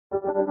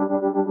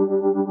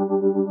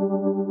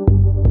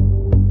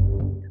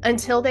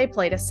until they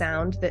played a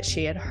sound that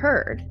she had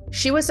heard.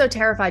 She was so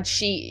terrified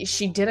she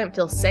didn't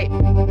feel safe.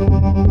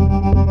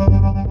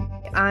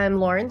 I'm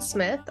Lauren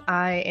Smith.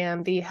 I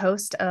am the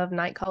host of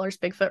Night Callers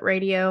Bigfoot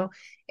Radio,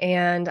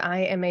 and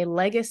I am a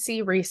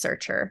legacy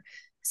researcher.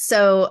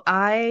 So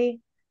I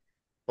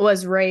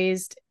was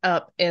raised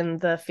up in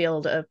the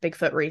field of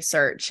Bigfoot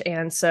research,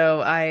 and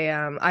so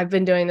I've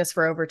been doing this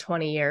for over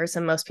 20 years.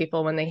 And most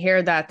people, when they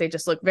hear that, they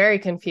just look very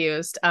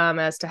confused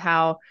as to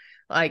how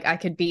like I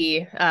could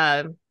be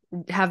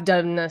have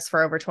done this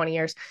for over 20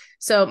 years.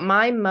 So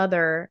my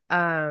mother,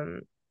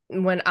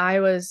 when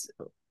I was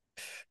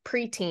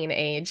preteen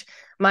age,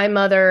 my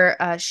mother,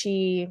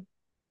 she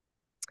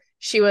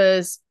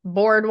was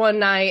bored one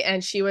night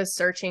and she was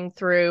searching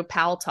through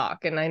Pal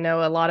Talk. And I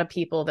know a lot of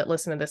people that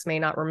listen to this may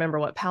not remember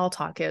what Pal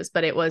Talk is,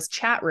 but it was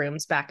chat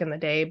rooms back in the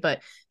day,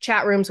 but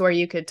chat rooms where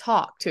you could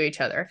talk to each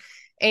other.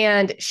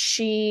 And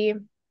she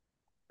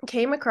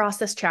came across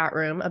this chat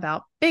room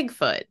about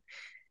Bigfoot.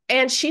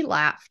 And she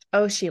laughed.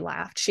 Oh, she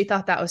laughed. She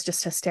thought that was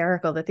just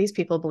hysterical that these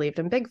people believed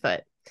in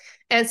Bigfoot.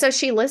 And so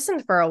she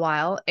listened for a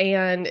while,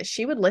 and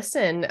she would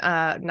listen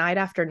night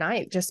after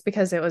night just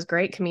because it was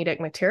great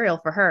comedic material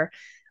for her,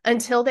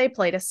 until they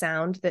played a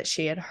sound that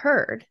she had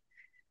heard.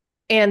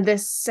 And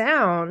this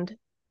sound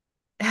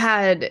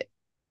had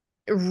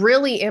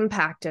really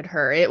impacted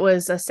her. It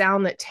was a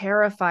sound that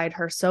terrified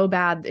her so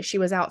bad that she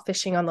was out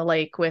fishing on the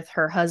lake with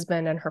her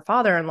husband and her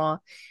father-in-law,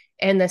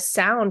 and the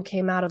sound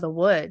came out of the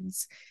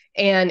woods.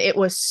 And it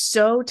was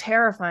so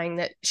terrifying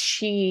that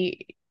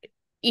she,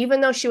 even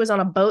though she was on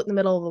a boat in the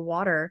middle of the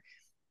water,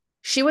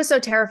 she was so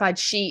terrified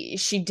she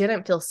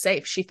didn't feel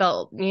safe. She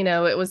felt,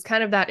 it was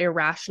kind of that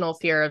irrational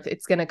fear of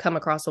it's going to come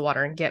across the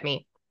water and get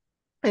me.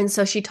 And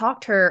so she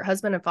talked her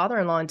husband and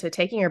father-in-law into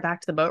taking her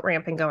back to the boat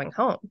ramp and going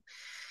home.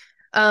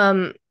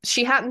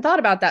 She hadn't thought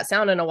about that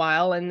sound in a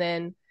while, and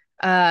then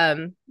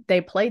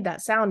they played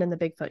that sound in the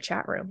Bigfoot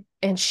chat room,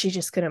 and she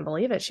just couldn't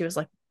believe it. She was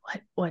like,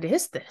 what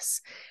is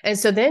this? And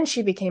so then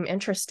she became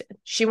interested.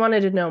 She wanted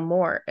to know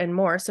more and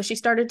more. So she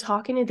started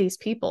talking to these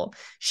people.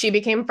 She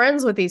became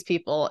friends with these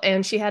people,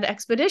 and she had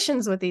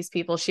expeditions with these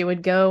people. She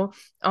would go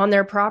on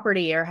their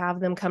property or have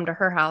them come to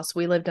her house.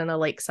 We lived in a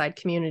lakeside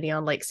community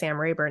on Lake Sam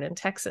Rayburn in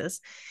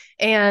Texas.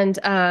 And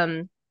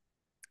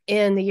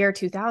in the year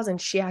 2000,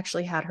 she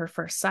actually had her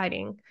first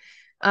sighting.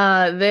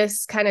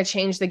 This kind of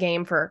changed the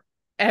game for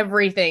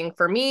everything,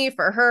 for me,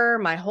 for her,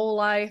 my whole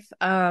life.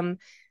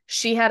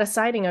 She had a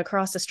sighting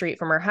across the street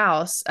from her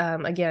house.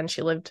 Again,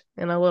 she lived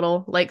in a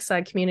little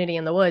lakeside community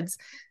in the woods.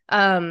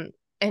 And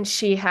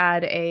she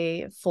had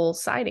a full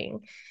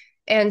sighting.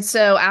 And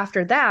so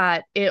after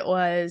that, it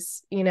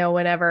was,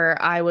 whenever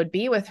I would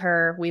be with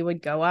her, we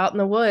would go out in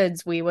the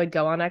woods. We would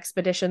go on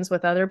expeditions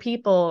with other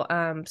people.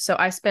 So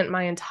I spent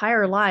my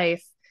entire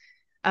life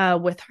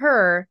with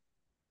her,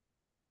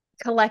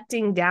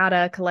 collecting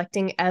data,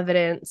 collecting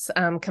evidence,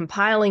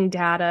 compiling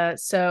data.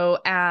 So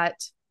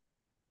at,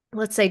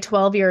 let's say,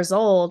 12 years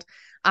old,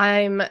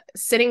 I'm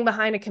sitting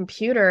behind a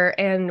computer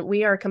and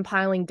we are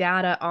compiling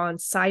data on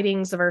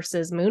sightings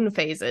versus moon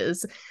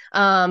phases.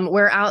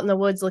 We're out in the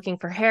woods looking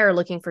for hair,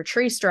 looking for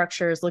tree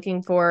structures,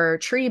 looking for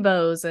tree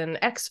bows and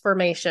X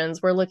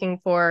formations. We're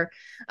looking for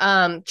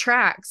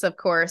tracks, of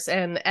course,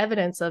 and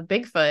evidence of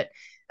Bigfoot.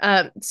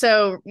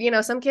 So,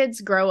 some kids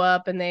grow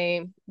up and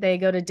they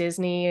go to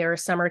Disney or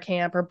summer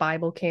camp or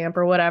Bible camp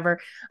or whatever.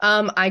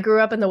 I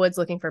grew up in the woods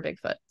looking for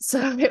Bigfoot.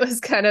 So it was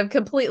kind of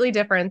completely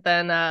different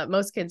than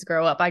most kids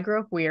grow up. I grew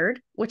up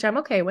weird, which I'm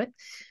okay with.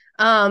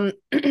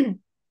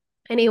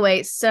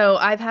 Anyway, so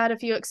I've had a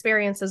few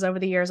experiences over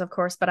the years, of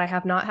course, but I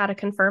have not had a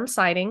confirmed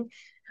sighting.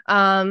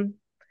 It's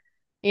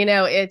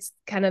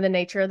kind of the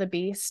nature of the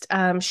beast.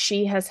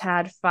 She has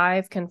had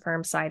 5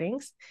 confirmed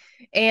sightings.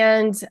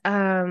 And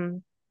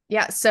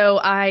yeah, so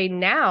I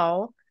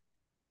now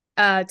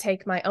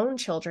take my own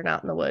children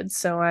out in the woods.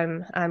 So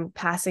I'm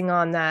passing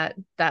on that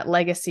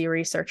legacy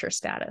researcher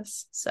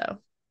status. So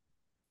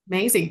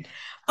Amazing.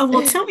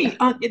 Well, tell me,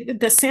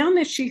 the sound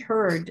that she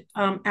heard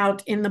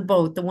out in the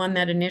boat, the one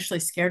that initially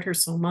scared her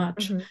so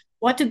much, Mhm.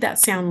 what did that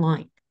sound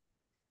like?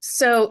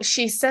 So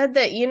she said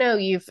that,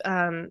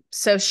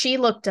 so she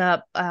looked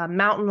up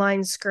mountain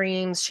lion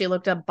screams. She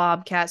looked up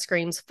bobcat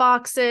screams,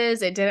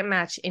 foxes. It didn't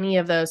match any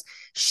of those.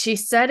 She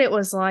said it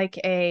was like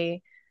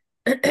the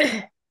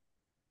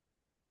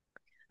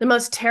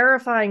most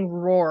terrifying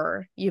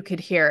roar you could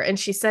hear. And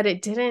she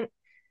said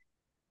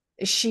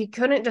she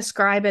couldn't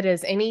describe it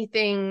as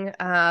anything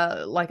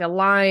like a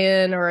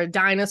lion or a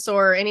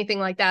dinosaur or anything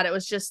like that. It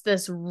was just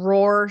this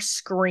roar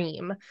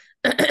scream.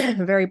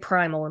 Very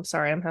primal. I'm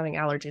sorry, I'm having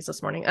allergies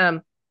this morning.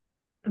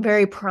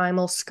 Very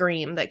primal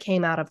scream that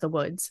came out of the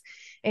woods.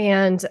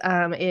 And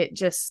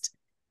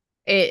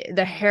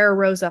the hair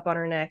rose up on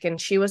her neck,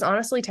 and she was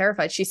honestly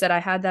terrified. She said, I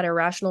had that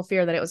irrational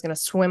fear that it was going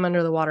to swim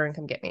under the water and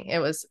come get me. It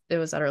was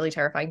utterly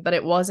terrifying, but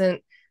it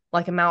wasn't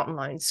like a mountain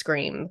lion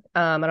scream.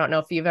 I don't know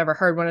if you've ever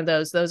heard one of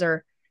those. Those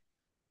are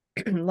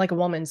like a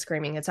woman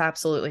screaming. It's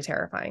absolutely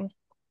terrifying.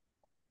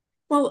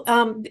 Well,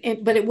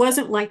 but it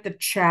wasn't like the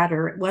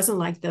chatter. It wasn't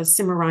like the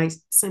samurai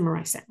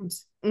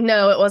sounds.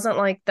 No, it wasn't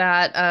like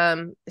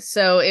that.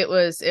 So it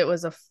was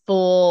a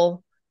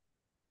full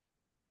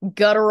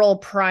guttural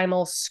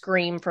primal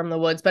scream from the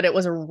woods, but it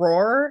was a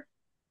roar.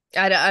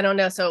 I don't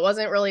know. So it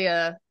wasn't really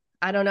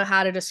I don't know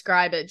how to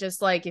describe it.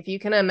 Just like if you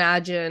can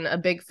imagine a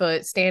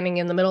Bigfoot standing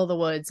in the middle of the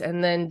woods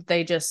and then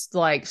they just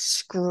like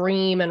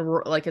scream and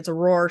like it's a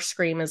roar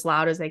scream as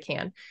loud as they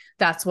can.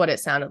 That's what it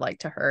sounded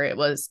like to her. It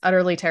was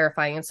utterly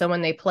terrifying. And so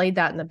when they played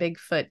that in the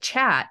Bigfoot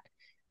chat,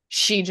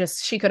 she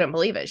couldn't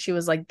believe it. She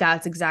was like,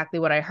 that's exactly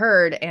what I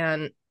heard.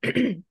 And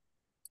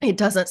it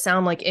doesn't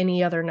sound like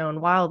any other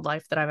known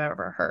wildlife that I've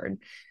ever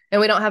heard. And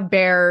we don't have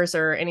bears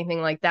or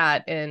anything like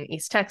that in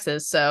East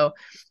Texas. So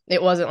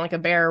it wasn't like a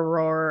bear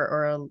roar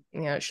or,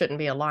 it shouldn't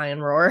be a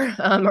lion roar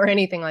or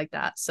anything like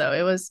that.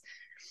 So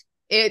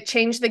it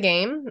changed the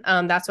game.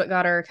 That's what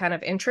got her kind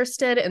of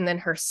interested. And then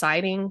her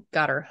sighting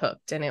got her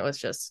hooked. And it was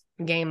just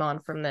game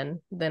on from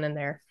then and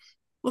there.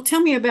 Well,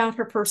 tell me about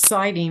her first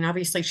sighting.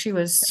 Obviously, she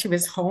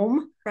was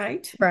home,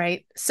 right?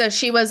 Right. So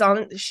she was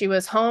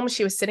home.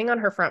 She was sitting on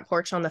her front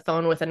porch on the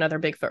phone with another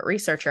Bigfoot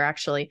researcher,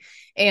 actually.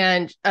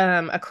 And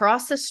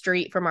across the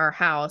street from our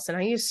house, and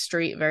I use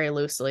street very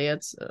loosely,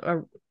 it's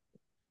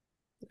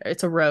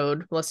a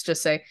road, let's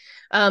just say.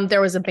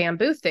 There was a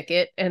bamboo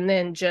thicket and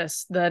then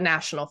just the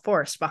national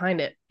forest behind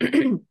it.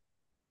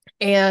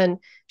 And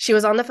she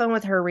was on the phone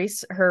with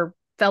her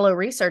fellow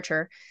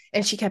researcher,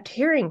 and she kept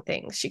hearing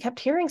things. She kept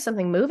hearing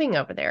something moving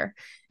over there.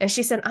 And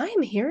she said, I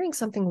am hearing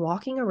something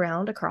walking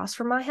around across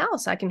from my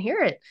house. I can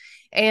hear it.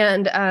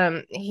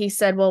 And he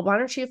said, well, why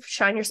don't you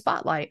shine your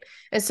spotlight?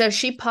 And so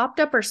she popped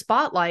up her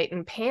spotlight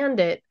and panned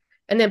it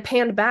and then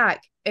panned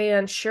back.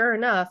 And sure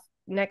enough,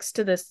 next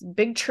to this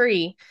big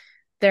tree,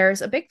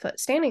 there's a Bigfoot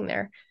standing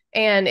there.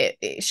 And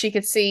she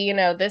could see,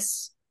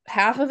 this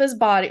half of his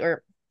body,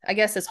 or I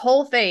guess his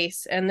whole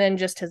face, and then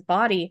just his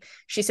body.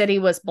 She said he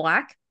was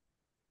black,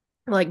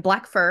 like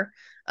black fur.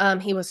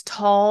 He was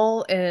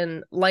tall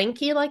and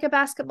lanky like a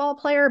basketball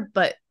player,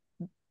 but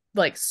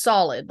like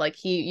solid.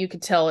 Like you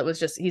could tell it was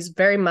just he's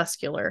very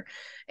muscular.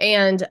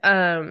 And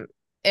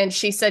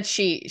she said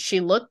she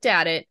looked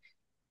at it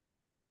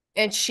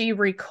and she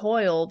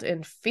recoiled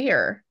in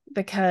fear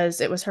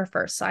because it was her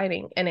first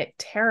sighting and it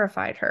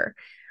terrified her.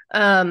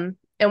 And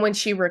when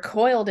she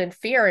recoiled in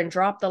fear and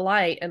dropped the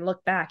light and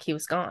looked back, he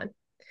was gone.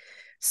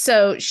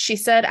 So she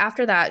said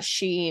after that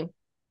she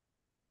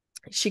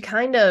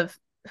kind of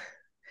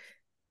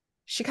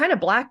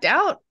blacked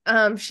out.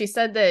 She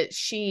said that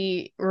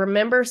she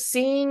remembers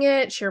seeing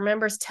it. She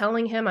remembers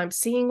telling him, I'm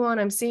seeing one,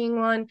 I'm seeing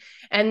one.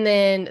 And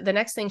then the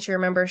next thing she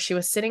remembers, she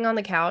was sitting on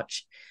the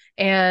couch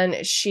and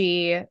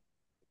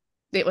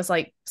it was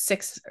like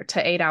 6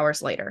 to 8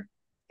 hours later.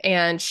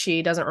 And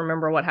she doesn't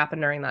remember what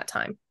happened during that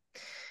time.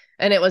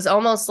 And it was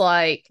almost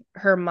like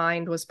her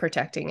mind was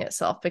protecting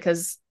itself,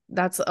 because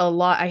that's a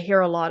lot. I hear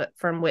a lot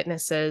from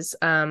witnesses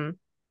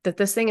that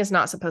this thing is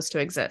not supposed to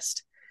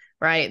exist,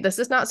 right? This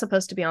is not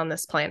supposed to be on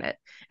this planet.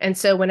 And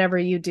so whenever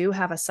you do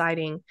have a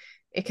sighting,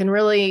 it can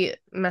really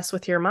mess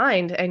with your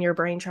mind and your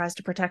brain tries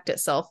to protect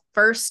itself.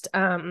 First,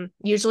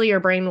 usually your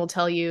brain will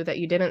tell you that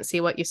you didn't see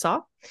what you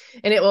saw,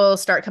 and it will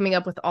start coming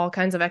up with all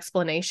kinds of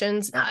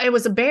explanations. It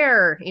was a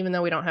bear, even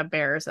though we don't have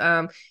bears.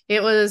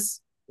 It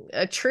was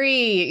a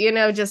tree,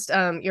 just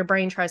your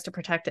brain tries to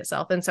protect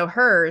itself. And so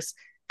hers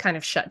kind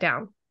of shut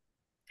down.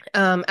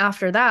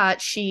 After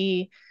that,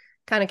 she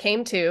kind of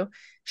came to,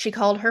 she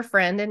called her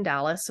friend in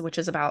Dallas, which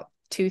is about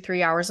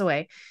 2-3 hours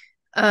away.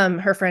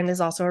 Her friend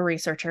is also a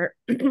researcher.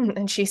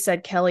 And she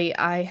said, Kelly,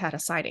 I had a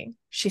sighting.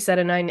 She said,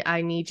 and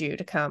I need you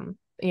to come,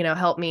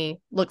 help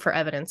me look for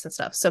evidence and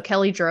stuff. So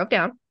Kelly drove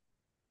down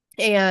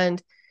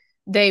and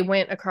they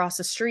went across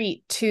the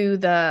street to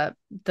the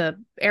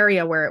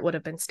area where it would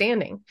have been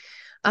standing.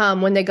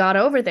 When they got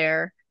over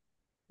there,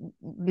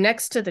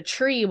 next to the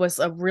tree was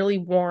a really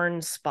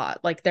worn spot.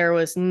 Like there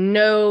was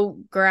no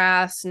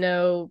grass,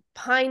 no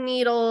pine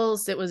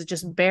needles. It was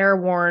just bare,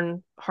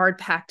 worn, hard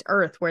packed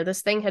earth where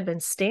this thing had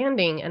been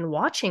standing and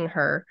watching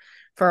her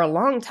for a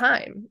long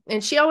time.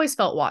 And she always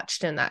felt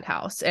watched in that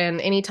house. And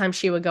anytime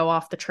she would go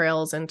off the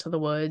trails into the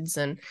woods,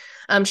 and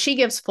she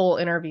gives full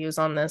interviews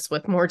on this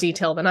with more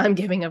detail than I'm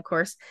giving, of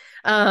course.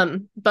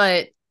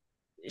 But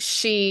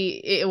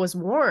it was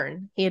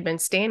worn. He had been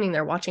standing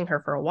there watching her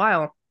for a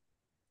while.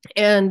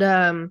 And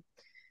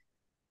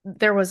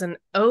there was an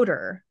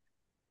odor.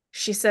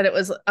 She said it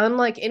was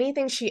unlike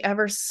anything she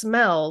ever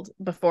smelled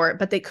before,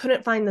 but they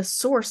couldn't find the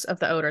source of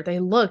the odor. They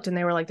looked and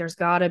they were like, there's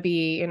got to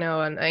be, an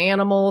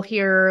animal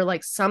here,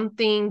 like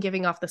something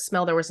giving off the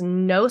smell. There was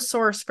no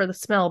source for the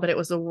smell, but it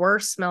was the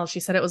worst smell. She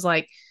said it was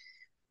like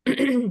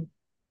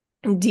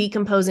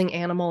decomposing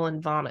animal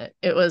and vomit.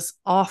 It was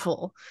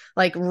awful,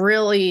 like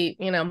really,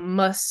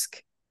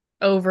 musk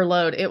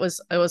overload. It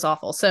was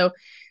awful. So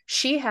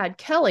she had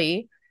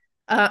Kelly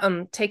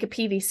take a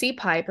PVC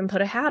pipe and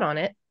put a hat on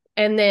it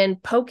and then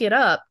poke it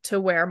up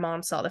to where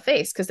mom saw the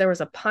face, because there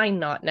was a pine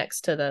knot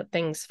next to the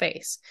thing's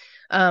face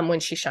when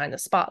she shined the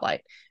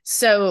spotlight.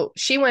 So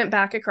she went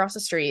back across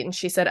the street and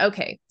she said,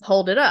 okay,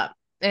 hold it up.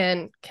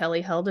 And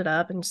Kelly held it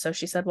up. And so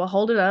she said, well,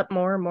 hold it up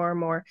more and more and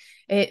more.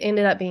 It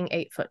ended up being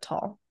 8 foot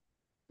tall.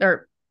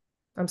 Or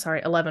I'm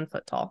sorry, 11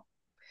 foot tall.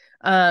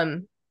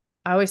 Um,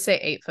 I always say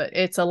 8 foot.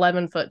 It's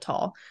 11 foot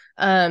tall,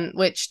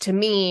 which to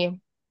me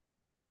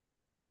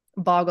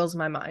boggles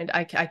my mind.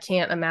 I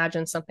can't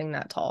imagine something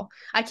that tall.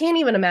 I can't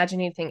even imagine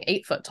anything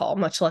 8 foot tall,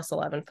 much less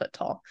 11 foot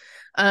tall.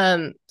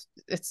 Um,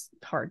 it's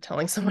hard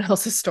telling someone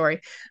else's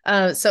story.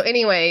 So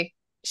anyway,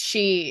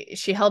 she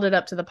held it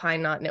up to the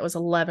pine knot and it was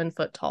 11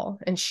 foot tall.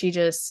 And she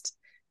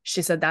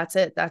said, that's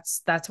it.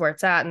 That's where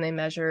it's at. And they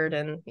measured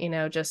and,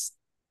 just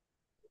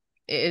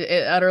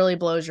it utterly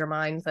blows your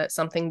mind that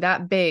something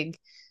that big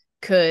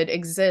could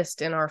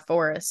exist in our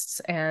forests.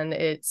 And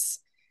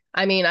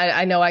I mean,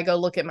 I know I go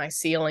look at my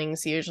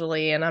ceilings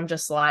usually and I'm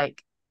just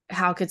like,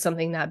 how could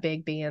something that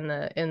big be in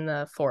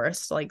the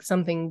forest? Like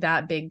something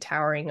that big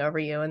towering over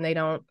you, and they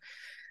don't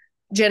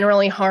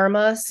generally harm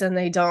us, and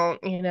they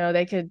don't,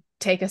 they could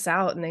take us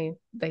out, and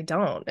they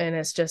don't. And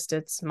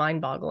it's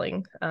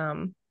mind-boggling.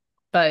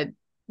 But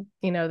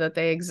that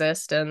they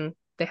exist and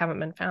they haven't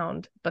been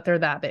found, but they're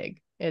that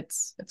big.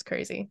 It's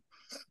crazy.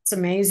 It's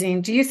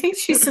amazing. Do you think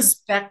she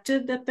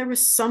suspected that there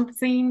was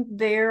something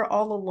there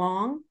all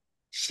along?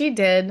 She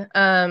did.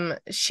 Because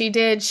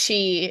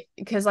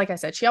like I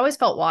said, she always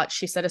felt watched.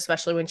 She said,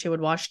 especially when she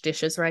would wash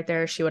dishes right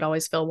there, she would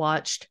always feel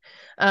watched.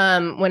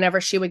 Whenever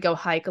she would go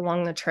hike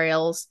along the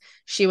trails,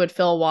 she would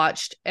feel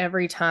watched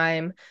every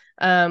time.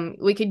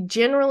 We could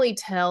generally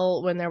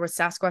tell when there was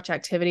Sasquatch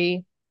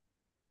activity.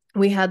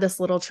 We had this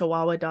little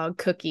Chihuahua dog,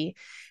 Cookie,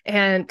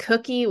 and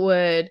Cookie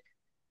would,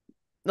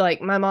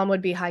 like, my mom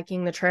would be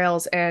hiking the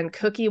trails and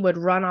Cookie would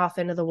run off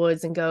into the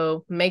woods and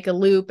go make a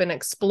loop and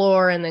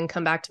explore and then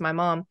come back to my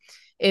mom.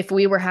 If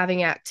we were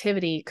having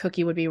activity,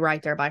 Cookie would be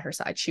right there by her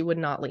side. She would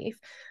not leave.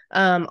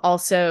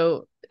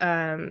 Also,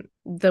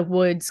 the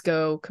woods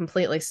go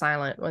completely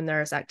silent when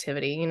there's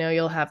activity.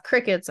 You'll have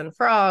crickets and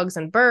frogs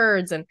and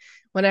birds, and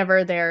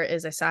whenever there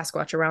is a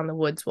Sasquatch around, the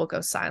woods will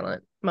go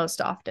silent most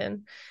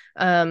often.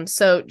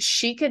 So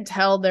she could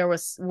tell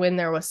when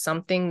there was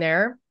something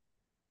there.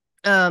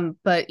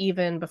 But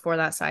even before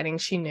that sighting,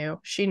 she knew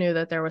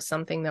that there was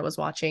something that was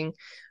watching.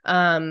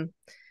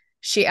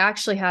 She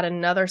actually had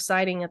another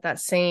sighting at that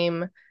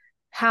same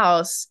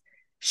house.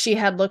 She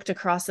had looked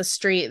across the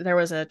street. There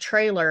was a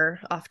trailer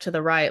off to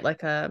the right,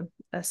 like a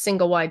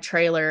single wide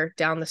trailer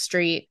down the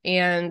street.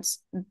 And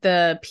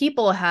the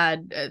people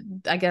had,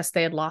 I guess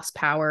they had lost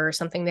power or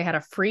something. They had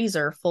a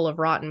freezer full of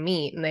rotten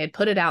meat and they had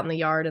put it out in the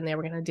yard and they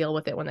were going to deal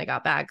with it when they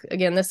got back.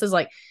 Again, this is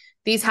like,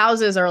 these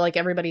houses are like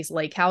everybody's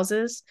lake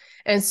houses.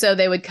 And so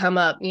they would come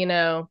up,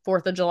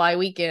 4th of July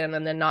weekend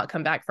and then not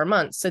come back for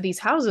months. So these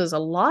houses, a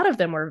lot of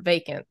them were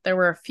vacant. There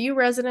were a few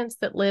residents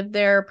that lived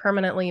there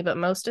permanently, but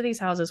most of these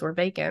houses were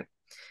vacant.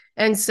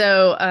 And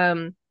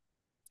so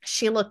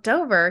she looked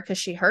over because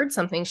she heard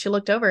something. She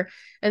looked over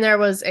and there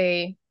was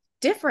a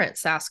different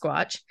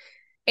Sasquatch.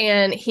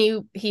 And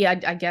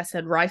I guess,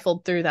 had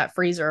rifled through that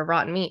freezer of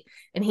rotten meat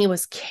and he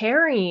was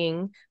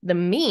carrying the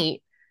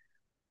meat.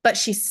 But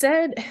she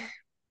said,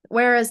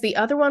 whereas the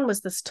other one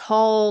was this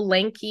tall,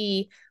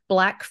 lanky,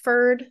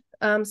 black-furred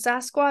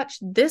Sasquatch,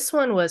 this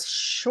one was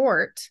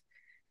short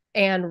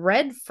and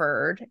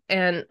red-furred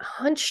and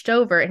hunched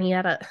over, and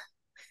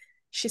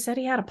she said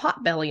he had a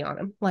pot belly on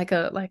him, like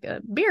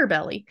a beer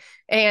belly,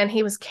 and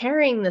he was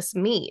carrying this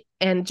meat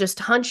and just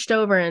hunched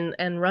over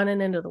and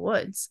running into the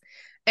woods.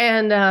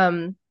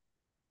 And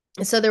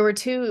so there were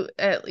two,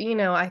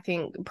 I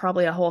think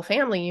probably a whole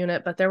family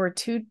unit, but there were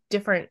two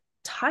different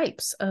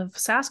types of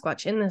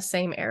Sasquatch in the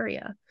same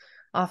area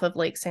off of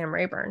Lake Sam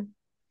Rayburn.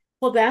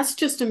 Well, that's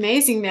just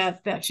amazing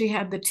that she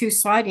had the two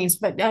sightings.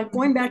 But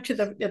going back to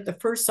the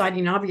first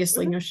sighting,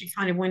 obviously, Mm-hmm. she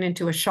kind of went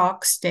into a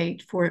shock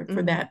state for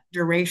Mm-hmm. that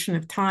duration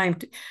of time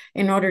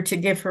in order to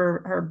give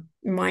her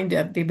mind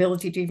the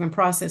ability to even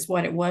process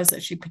what it was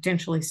that she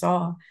potentially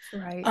saw.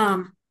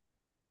 Right.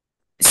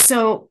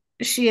 So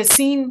she has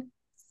seen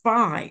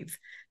five.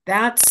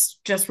 That's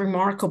just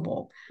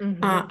remarkable.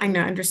 Mm-hmm. I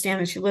know,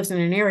 understand that she lives in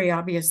an area,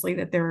 obviously,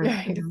 that there are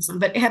Right. some,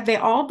 but have they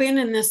all been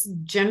in this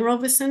general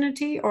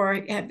vicinity,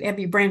 or have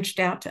you branched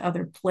out to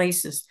other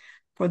places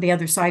for the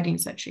other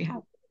sightings that she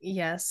had?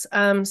 Yes.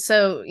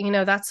 So,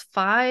 that's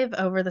five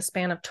over the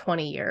span of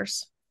 20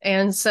 years.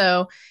 And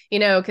so,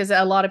 because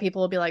a lot of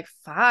people will be like,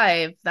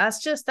 five, that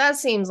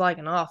seems like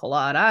an awful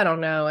lot. I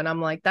don't know. And I'm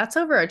like, that's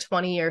over a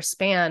 20-year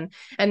span.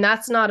 And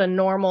that's not a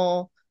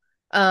normal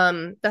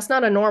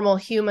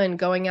human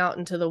going out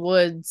into the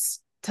woods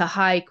to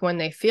hike when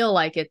they feel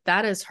like it.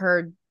 That is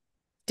her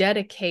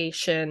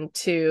dedication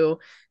to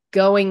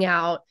going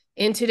out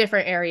into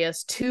different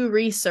areas to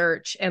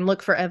research and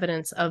look for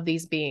evidence of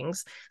these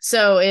beings.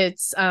 So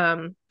it's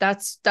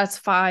that's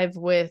five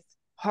with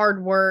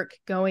hard work,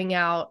 going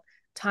out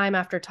time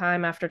after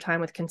time after time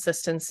with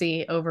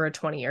consistency over a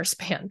 20-year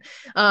span.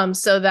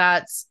 So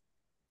that's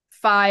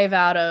five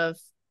out of,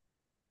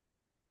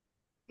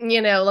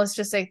 let's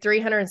just say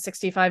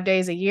 365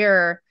 days a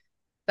year.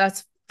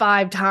 That's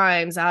five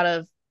times out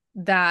of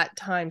that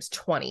times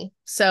 20.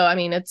 So I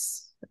mean,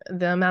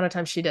 The amount of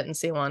times she didn't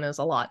see one is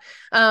a lot.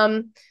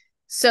 Um,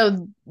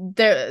 so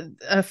there,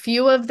 a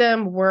few of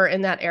them were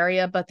in that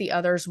area, but the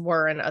others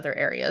were in other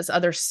areas,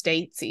 other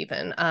states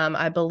even.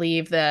 I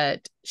believe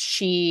that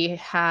she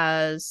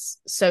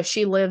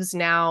lives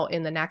now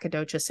in the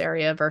Nacogdoches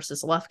area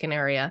versus Lufkin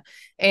area,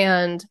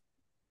 and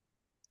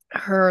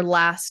her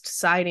last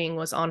sighting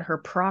was on her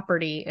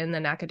property in the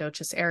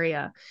Nacogdoches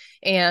area,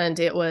 and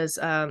it was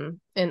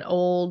an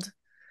old,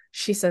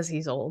 she says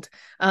he's old,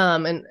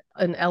 an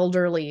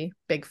elderly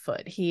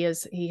Bigfoot.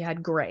 He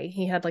had gray,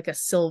 he had like a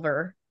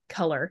silver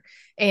color,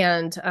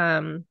 and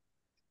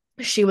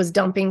she was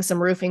dumping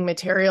some roofing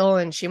material,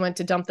 and she went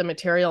to dump the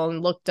material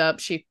and looked up,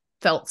 she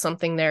felt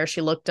something there, she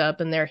looked up,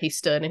 and there he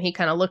stood, and he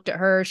kind of looked at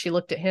her, she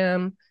looked at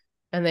him,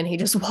 and then he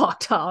just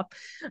walked off.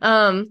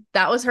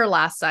 That was her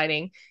last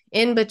sighting.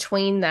 In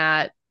between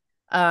that,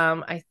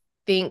 I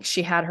think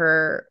she had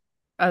her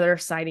other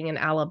sighting in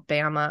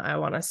Alabama, I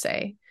want to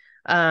say.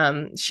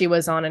 She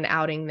was on an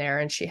outing there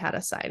and she had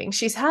a sighting.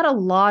 She's had a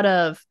lot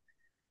of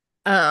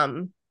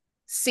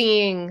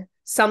seeing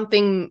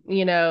something,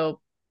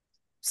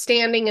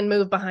 standing and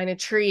move behind a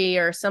tree,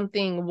 or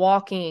something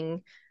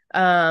walking,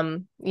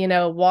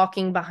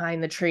 walking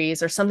behind the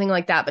trees or something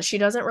like that, but she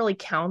doesn't really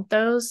count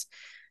those.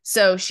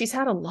 So she's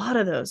had a lot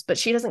of those, but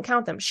she doesn't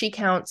count them. She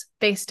counts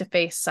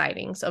face-to-face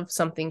sightings of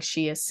something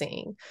she is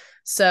seeing.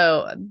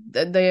 So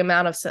the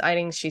amount of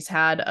sightings she's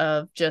had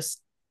of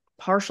just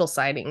partial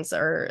sightings,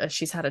 or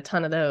she's had a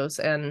ton of those,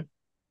 and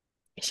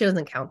she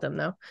doesn't count them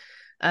though.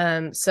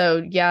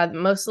 So yeah,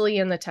 mostly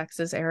in the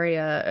Texas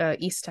area,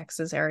 East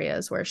Texas area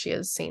is where she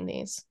has seen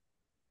these.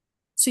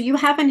 So you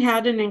haven't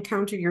had an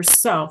encounter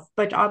yourself,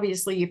 but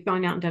obviously you've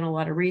gone out and done a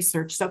lot of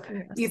research. So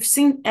Yes. you've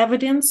seen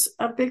evidence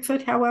of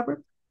Bigfoot,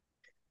 however?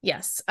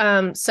 Yes.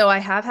 So I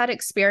have had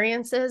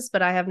experiences,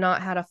 but I have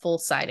not had a full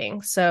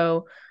sighting.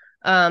 So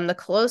the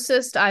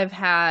closest I've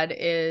had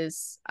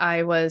is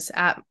I was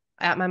at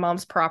my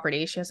mom's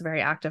property. She has a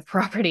very active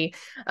property.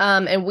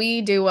 And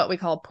we do what we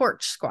call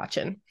porch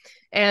squatching.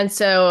 And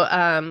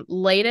so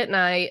late at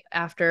night,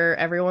 after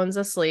everyone's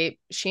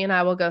asleep, she and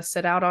I will go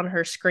sit out on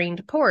her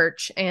screened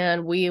porch,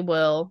 and we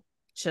will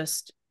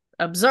just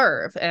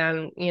observe.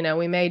 And,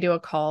 we may do a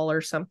call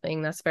or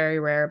something. That's very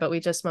rare, but we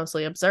just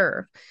mostly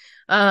observe.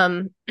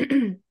 And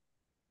it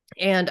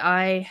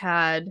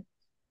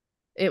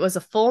was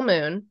a full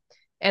moon,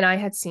 and I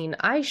had seen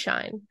eye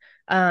shine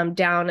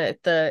down at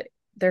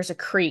there's a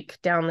creek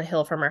down the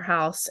hill from our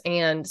house.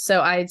 And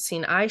so I had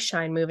seen eye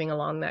shine moving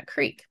along that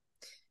creek.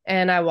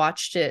 And I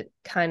watched it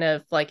kind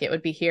of like it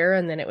would be here,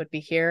 and then it would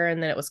be here,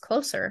 and then it was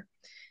closer.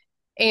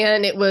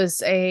 And it was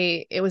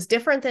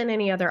different than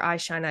any other eye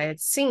shine I had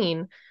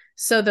seen.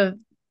 So the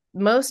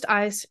most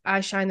eye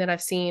shine that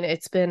I've seen,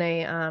 it's been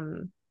a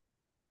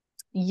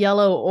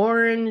yellow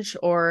orange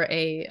or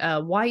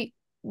a white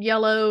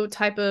yellow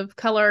type of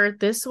color.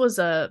 This was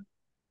a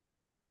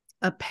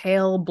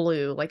pale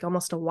blue, like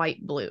almost a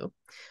white blue,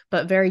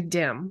 but very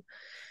dim.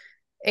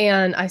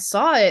 And I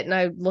saw it and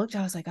I looked,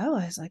 I was like,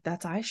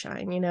 that's eye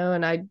shine,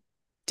 and I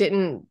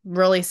didn't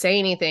really say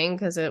anything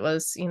because it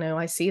was,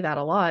 I see that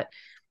a lot.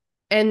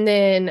 And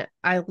then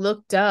I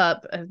looked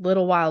up a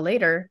little while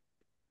later,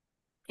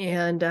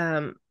 and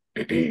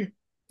it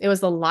was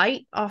the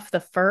light off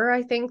the fur,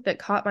 I think, that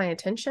caught my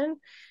attention.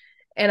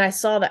 And I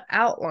saw the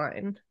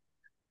outline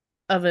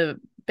of a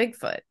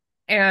Bigfoot.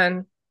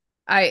 And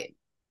I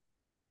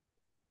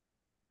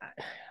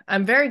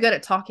I'm very good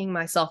at talking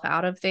myself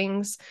out of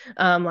things.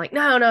 Like,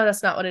 no,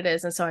 that's not what it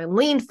is. And so I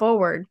leaned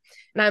forward,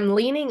 and I'm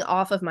leaning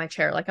off of my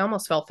chair. Like, I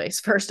almost fell face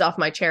first off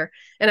my chair.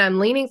 And I'm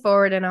leaning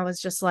forward, and I was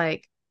just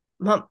like,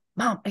 Mom,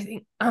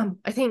 I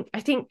think,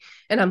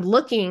 and I'm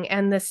looking,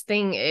 and this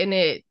thing, and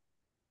it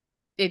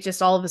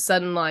just all of a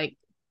sudden, like,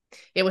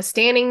 it was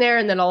standing there,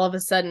 and then all of a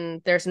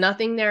sudden there's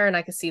nothing there, and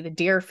I could see the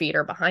deer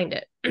feeder behind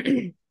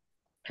it.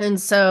 And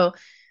so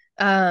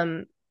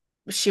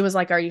she was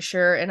like, "Are you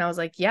sure?" And I was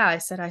like, "Yeah." I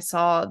said I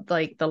saw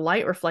like the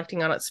light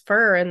reflecting on its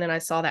fur, and then I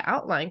saw the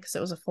outline because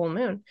it was a full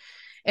moon.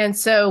 And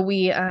so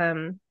we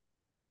the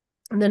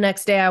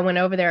next day I went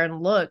over there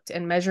and looked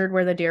and measured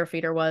where the deer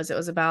feeder was. It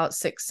was about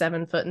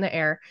 6-7 foot in the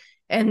air.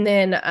 And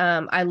then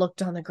I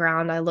looked on the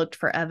ground. I looked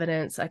for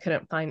evidence. I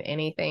couldn't find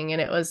anything,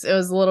 and it was a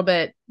little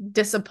bit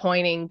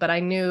disappointing, but I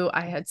knew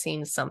I had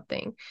seen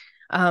something.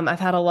 I've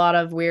had a lot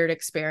of weird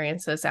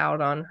experiences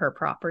out on her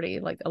property,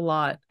 like a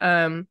lot.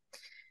 So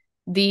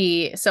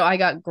I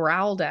got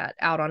growled at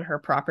out on her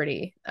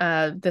property.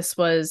 This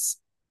was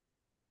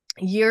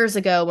years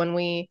ago when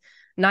we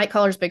Night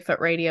Callers Bigfoot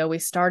Radio. We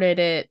started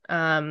it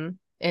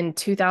in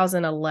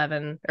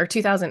 2011 or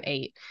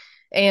 2008.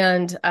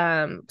 And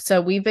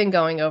so we've been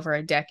going over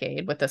a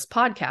decade with this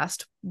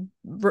podcast.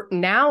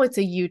 Now it's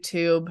a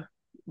YouTube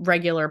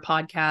regular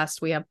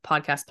podcast. We have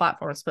podcast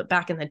platforms, but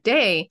back in the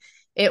day,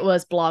 it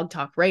was Blog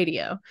Talk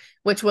Radio,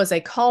 which was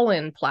a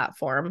call-in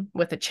platform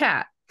with a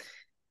chat.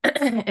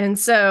 And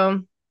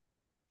so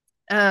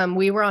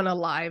we were on a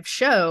live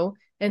show,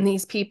 and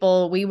these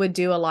people, we would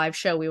do a live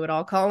show. We would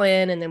all call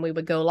in, and then we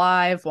would go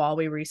live while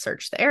we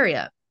researched the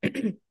area,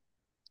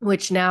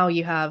 which now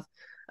you have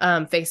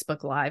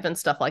Facebook Live and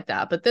stuff like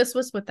that. But this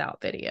was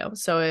without video.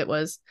 So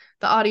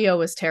the audio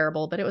was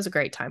terrible, but it was a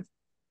great time.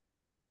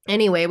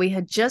 Anyway, we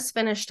had just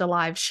finished a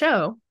live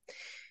show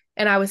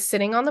and I was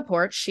sitting on the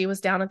porch. She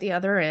was down at the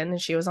other end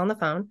and she was on the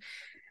phone.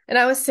 And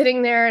I was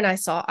sitting there and I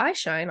saw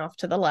Eyeshine off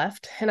to the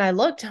left. And I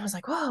looked and I was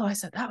like, whoa, I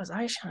said, that was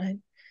Eyeshine.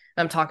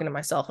 I'm talking to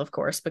myself, of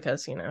course,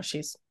 because,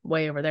 she's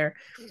way over there.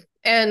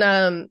 And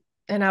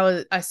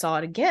I saw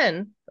it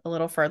again a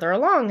little further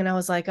along and I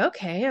was like,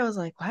 okay. I was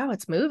like, wow,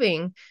 it's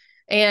moving.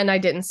 And I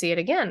didn't see it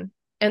again.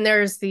 And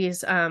there's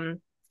these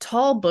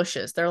tall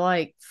bushes. They're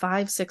like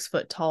 5-6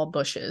 foot tall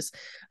bushes.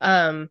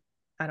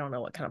 I don't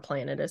know what kind of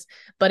plant it is,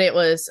 but it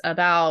was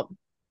about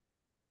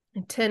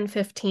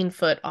 10-15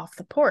 foot off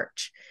the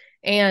porch.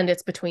 And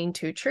it's between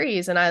two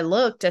trees. And I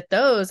looked at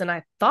those and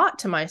I thought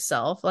to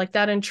myself, like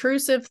that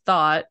intrusive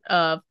thought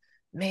of,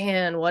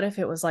 man, what if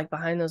it was like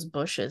behind those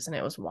bushes and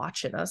it was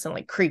watching us and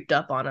like creeped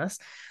up on us?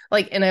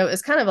 Like, and it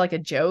was kind of like a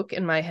joke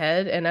in my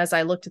head. And as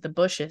I looked at the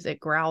bushes, it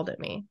growled at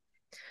me.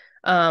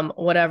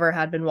 Whatever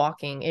had been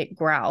walking, it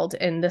growled.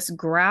 And this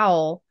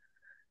growl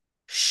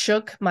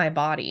shook my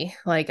body.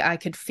 Like I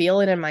could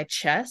feel it in my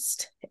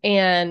chest.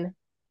 And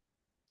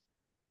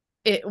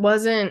it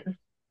wasn't,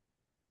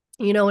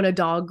 when a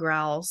dog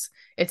growls,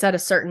 it's at a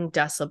certain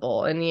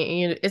decibel and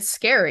it's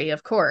scary,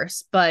 of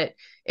course, but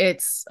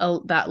it's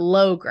that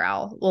low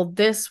growl. Well,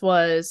 this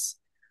was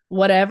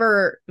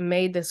whatever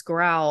made this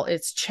growl,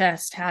 its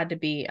chest had to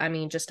be,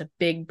 just a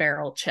big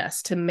barrel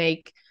chest to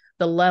make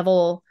the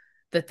level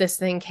that this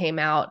thing came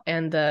out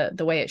and the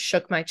way it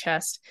shook my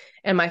chest.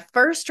 And my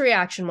first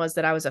reaction was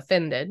that I was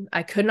offended.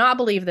 I could not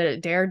believe that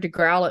it dared to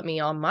growl at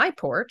me on my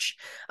porch.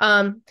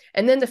 And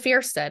then the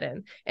fear set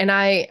in. And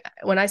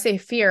when I say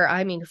fear,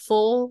 I mean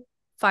full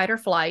fight or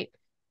flight.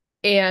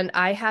 And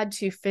I had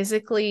to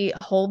physically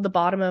hold the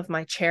bottom of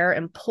my chair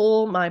and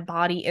pull my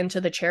body into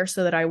the chair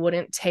so that I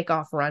wouldn't take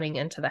off running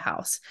into the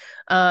house.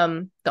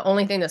 The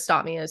only thing that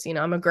stopped me is,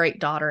 I'm a great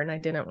daughter and I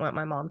didn't want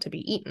my mom to be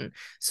eaten.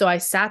 So I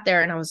sat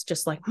there and I was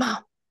just like,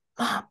 Mom,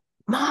 Mom,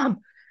 Mom.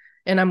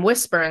 And I'm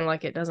whispering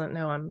like it doesn't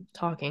know I'm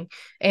talking.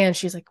 And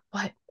she's like,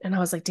 what? And I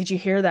was like, did you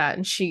hear that?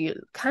 And she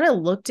kind of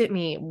looked at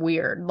me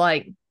weird.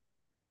 Like,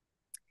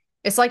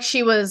 it's like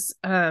she was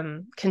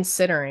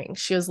considering.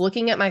 She was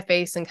looking at my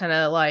face and kind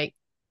of like,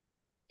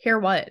 hear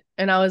what?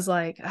 And I was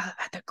like,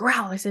 the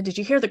growl. I said, did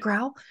you hear the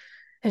growl?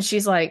 And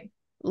she's like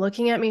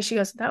looking at me. She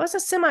goes, that was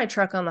a semi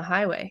truck on the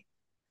highway.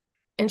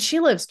 And she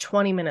lives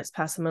 20 minutes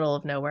past the middle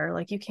of nowhere.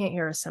 Like you can't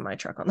hear a semi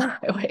truck on the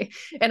highway.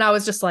 And I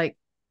was just like,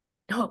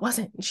 no, it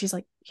wasn't. And she's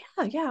like,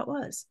 yeah, it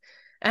was.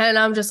 And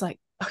I'm just like,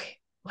 okay,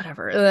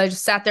 whatever. And I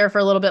just sat there for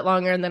a little bit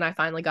longer. And then I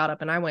finally got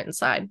up and I went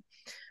inside.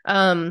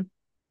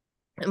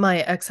 My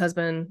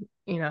ex-husband,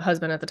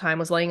 husband at the time,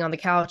 was laying on the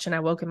couch and I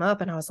woke him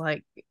up and I was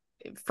like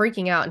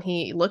freaking out. And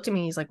he looked at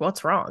me. He's like,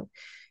 what's wrong?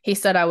 He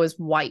said I was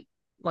white,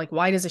 like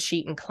white as a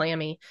sheet and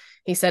clammy.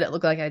 He said it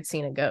looked like I'd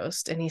seen a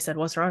ghost. And he said,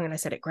 what's wrong? And I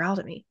said, it growled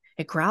at me.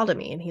 It growled at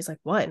me. And he's like,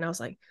 what? And I was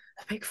like,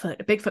 a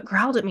Bigfoot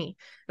growled at me.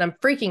 And I'm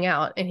freaking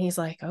out. And he's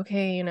like,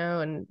 okay,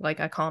 and like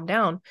I calmed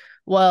down.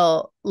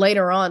 Well,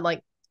 later on,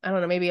 like, I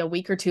don't know, maybe a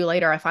week or two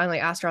later, I finally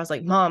asked her, I was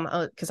like, Mom,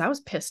 because I was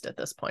pissed at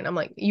this point. I'm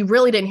like, you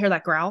really didn't hear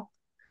that growl?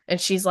 And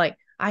she's like,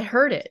 I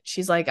heard it.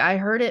 She's like, I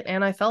heard it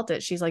and I felt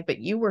it. She's like, but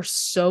you were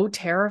so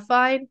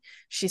terrified.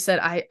 She said,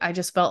 I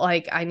just felt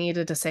like I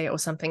needed to say it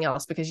was something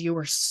else because you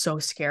were so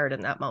scared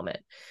in that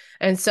moment.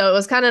 And so it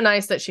was kind of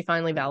nice that she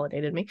finally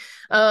validated me.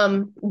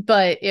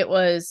 But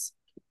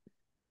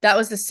that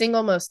was the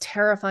single most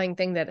terrifying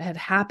thing that had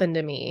happened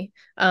to me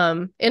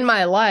in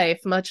my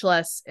life, much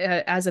less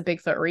as a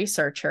Bigfoot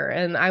researcher.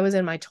 And I was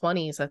in my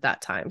 20s at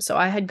that time. So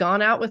I had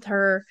gone out with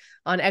her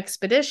on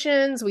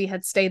expeditions. We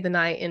had stayed the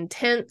night in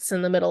tents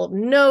in the middle of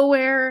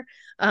nowhere,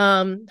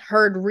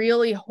 heard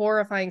really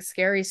horrifying,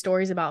 scary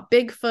stories about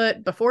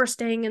Bigfoot before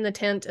staying in the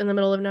tent in the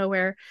middle of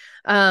nowhere.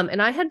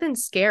 And I had been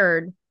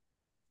scared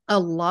a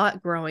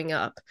lot growing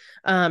up,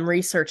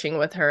 researching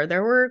with her.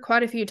 There were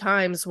quite a few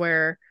times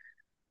where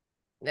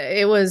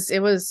it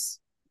was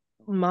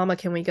mama,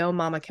 can we go?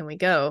 Mama, can we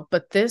go?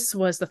 But this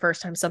was the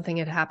first time something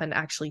had happened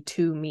actually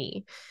to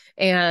me.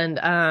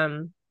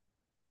 And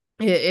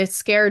it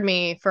scared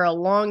me for a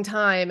long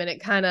time. And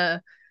it kind of,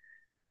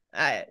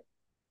 I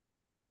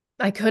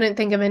couldn't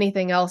think of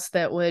anything else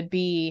that would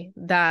be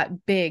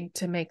that big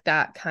to make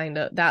that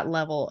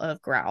level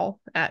of growl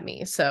at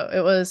me. So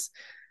that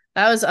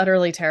was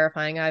utterly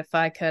terrifying. If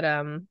I could,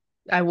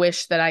 I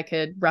wish that I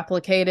could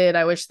replicate it.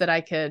 I wish that I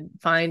could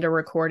find a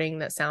recording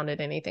that sounded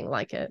anything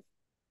like it.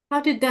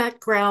 How did that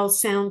growl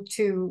sound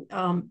to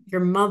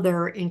your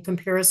mother in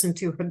comparison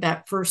to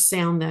that first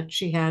sound that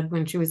she had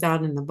when she was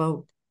out in the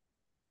boat?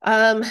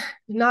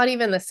 Not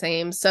even the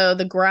same. So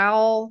the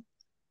growl,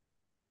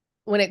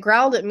 when it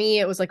growled at me,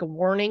 it was like a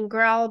warning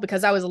growl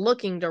because I was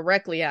looking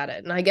directly at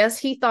it. And I guess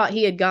he thought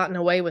he had gotten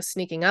away with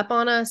sneaking up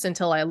on us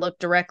until I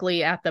looked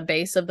directly at the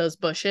base of those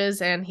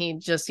bushes. And he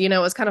just, it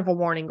was kind of a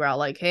warning growl,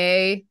 like,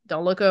 hey,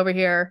 don't look over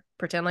here.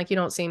 Pretend like you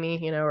don't see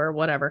me, or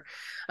whatever.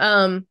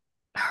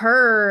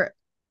 Her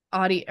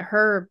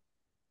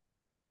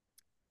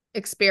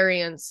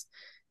experience,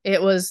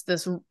 it was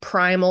this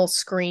primal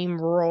scream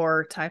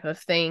roar type of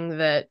thing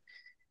that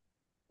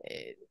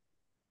it,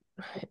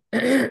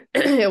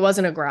 it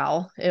wasn't a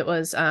growl. It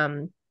was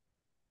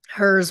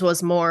hers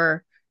was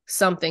more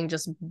something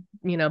just,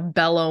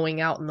 bellowing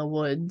out in the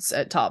woods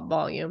at top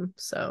volume.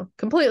 So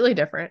completely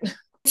different.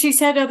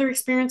 She's had other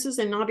experiences,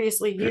 and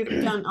obviously you've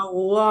done a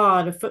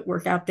lot of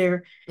footwork out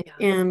there Yeah.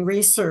 and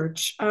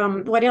research.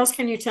 What else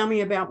can you tell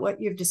me about what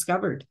you've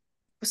discovered?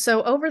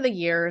 So over the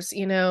years,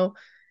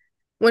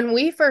 when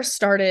we first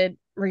started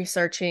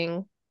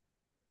researching,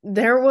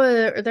 there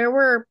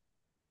were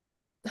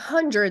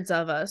hundreds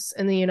of us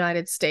in the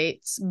United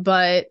States,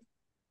 but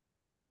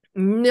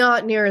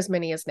not near as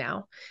many as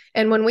now.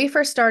 And when we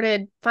first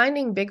started,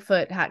 finding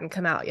Bigfoot hadn't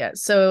come out yet.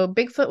 So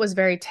Bigfoot was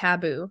very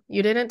taboo.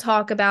 You didn't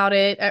talk about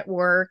it at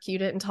work, you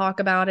didn't talk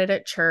about it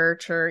at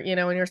church or, in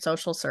your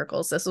social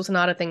circles. This was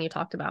not a thing you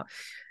talked about.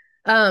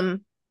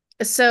 Um,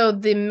 so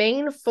the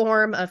main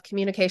form of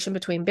communication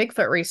between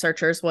Bigfoot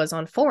researchers was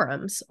on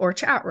forums or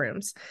chat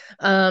rooms.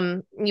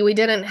 We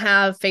didn't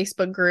have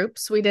Facebook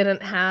groups. We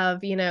didn't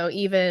have,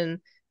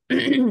 even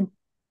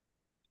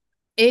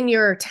in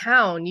your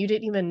town, you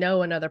didn't even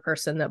know another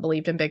person that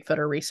believed in Bigfoot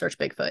or researched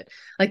Bigfoot.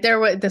 Like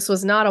this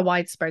was not a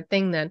widespread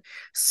thing then.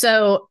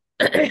 So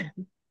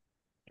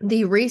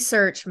the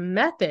research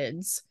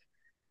methods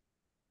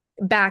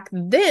back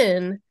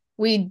then,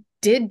 we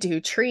did do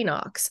tree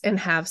knocks and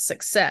have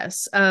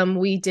success.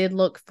 We did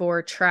look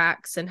for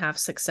tracks and have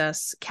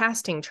success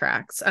casting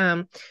tracks.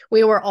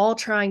 We were all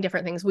trying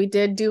different things. We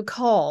did do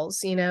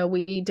calls,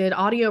 we did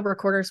audio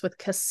recorders with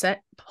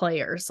cassette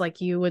players.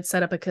 Like you would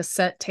set up a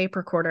cassette tape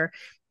recorder.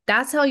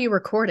 That's how you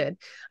recorded.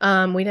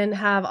 We didn't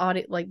have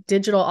audio, like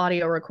digital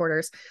audio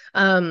recorders.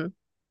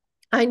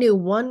 I knew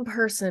one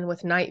person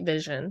with night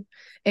vision,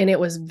 and it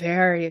was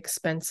very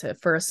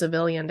expensive for a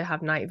civilian to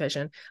have night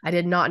vision. I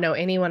did not know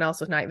anyone else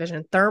with night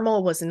vision.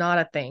 Thermal was not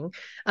a thing.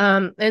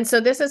 And so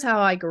this is how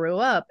I grew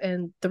up.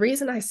 And the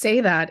reason I say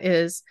that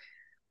is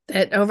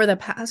that over the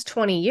past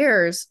 20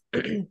 years,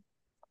 I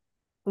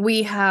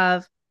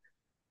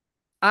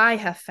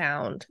have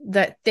found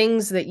that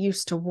things that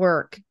used to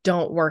work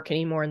don't work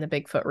anymore in the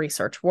Bigfoot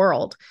research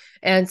world.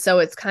 And so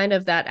it's kind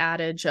of that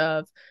adage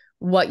of,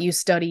 what you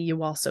study,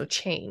 you also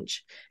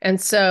change. And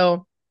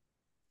so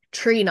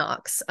tree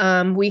knocks,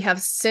 we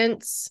have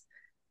since,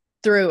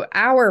 through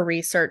our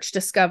research,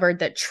 discovered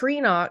that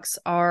tree knocks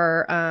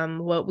are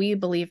what we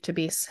believe to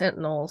be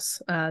sentinels,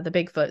 the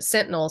Bigfoot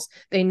sentinels.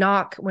 They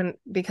knock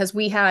because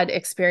we had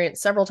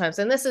experienced several times,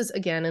 and this is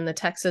again in the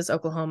Texas,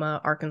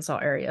 Oklahoma, Arkansas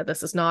area.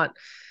 This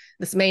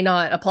may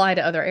not apply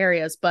to other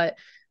areas, but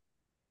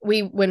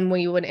when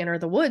we would enter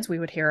the woods, we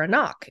would hear a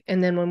knock.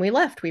 And then when we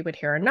left, we would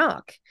hear a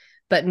knock,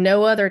 but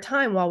no other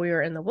time while we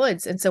were in the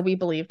woods. And so we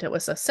believed it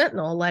was a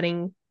sentinel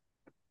letting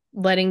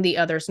the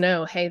others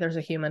know, hey, there's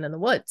a human in the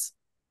woods.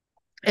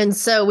 And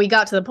so we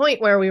got to the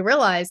point where we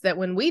realized that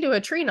when we do a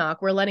tree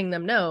knock, we're letting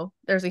them know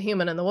there's a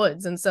human in the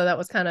woods. And so that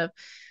was kind of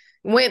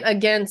went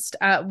against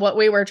what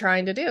we were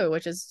trying to do,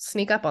 which is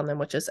sneak up on them,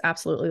 which is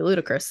absolutely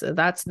ludicrous. So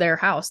that's their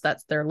house.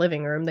 That's their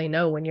living room. They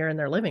know when you're in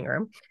their living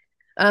room.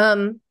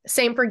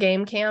 Same for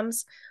game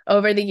cams.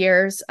 Over the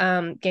years,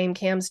 game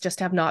cams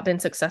just have not been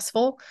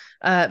successful,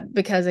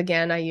 because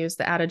again, I use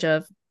the adage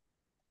of,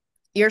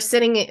 you're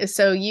sitting,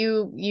 so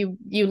you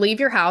leave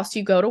your house,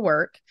 you go to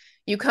work,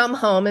 you come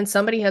home, and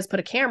somebody has put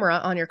a camera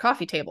on your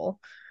coffee table.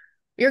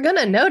 You're going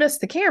to notice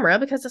the camera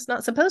because it's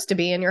not supposed to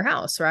be in your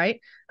house, right?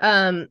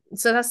 So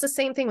that's the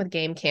same thing with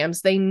game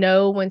cams. They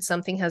know when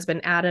something has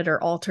been added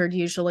or altered,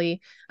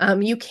 usually.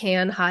 You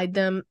can hide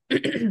them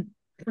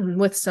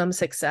with some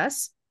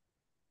success.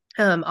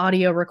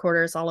 Audio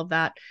recorders, all of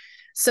that.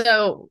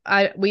 So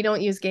we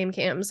don't use game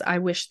cams. I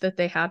wish that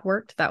they had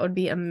worked. That would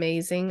be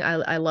amazing.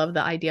 I love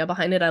the idea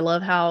behind it. I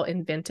love how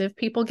inventive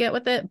people get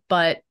with it,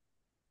 but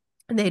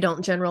they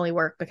don't generally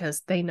work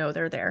because they know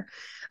they're there.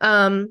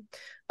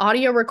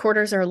 Audio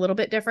recorders are a little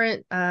bit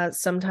different.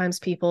 Sometimes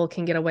people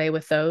can get away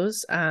with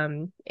those.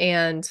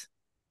 And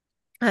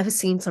I've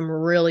seen some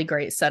really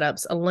great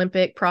setups.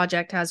 Olympic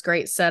Project has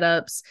great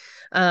setups.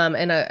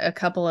 And a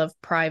couple of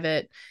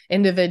private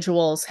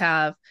individuals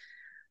have,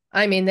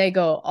 they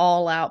go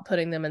all out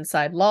putting them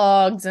inside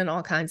logs and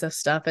all kinds of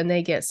stuff, and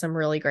they get some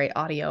really great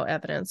audio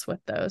evidence with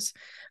those.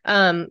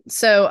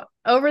 So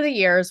over the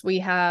years, we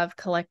have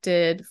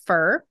collected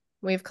fur.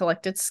 We've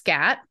collected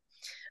scat.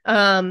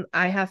 I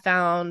have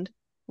found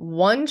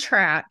one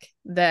track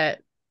that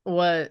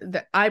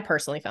I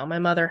personally found. My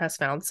mother has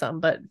found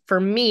some, but for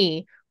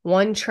me,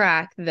 one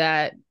track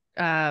that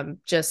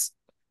just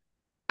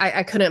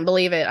I couldn't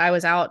believe it. I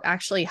was out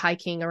actually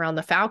hiking around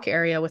the Fouke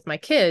area with my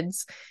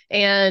kids,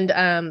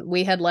 and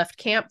we had left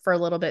camp for a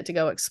little bit to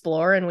go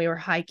explore, and we were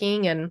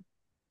hiking. And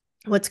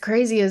what's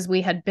crazy is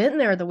we had been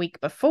there the week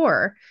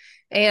before,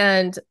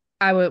 and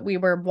we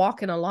were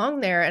walking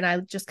along there, and I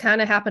just kind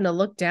of happened to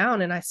look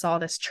down, and I saw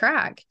this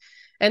track.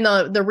 And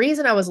the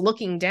reason I was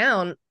looking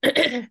down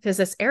because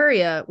this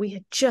area, we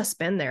had just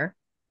been there.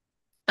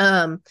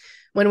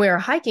 When we were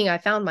hiking, I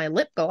found my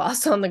lip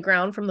gloss on the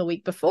ground from the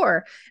week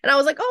before. And I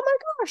was like, oh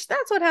my gosh,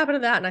 that's what happened to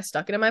that. And I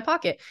stuck it in my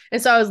pocket.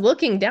 And so I was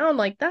looking down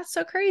like, that's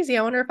so crazy.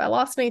 I wonder if I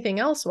lost anything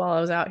else while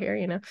I was out here,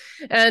 you know?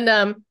 And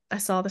I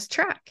saw this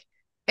track.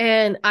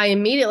 And I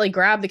immediately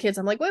grabbed the kids.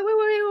 I'm like, wait.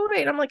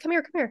 I'm like, come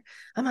here.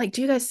 I'm like,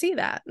 do you guys see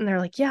that? And they're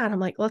like, yeah. And I'm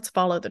like, let's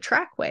follow the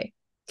trackway.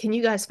 Can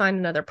you guys find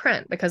another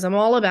print? Because I'm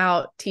all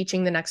about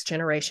teaching the next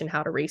generation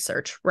how to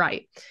research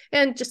right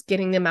and just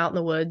getting them out in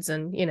the woods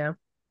and, you know,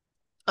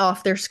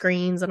 off their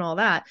screens and all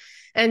that.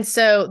 And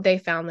so they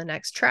found the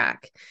next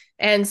track.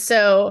 And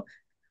so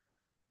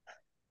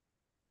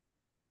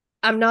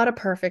I'm not a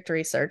perfect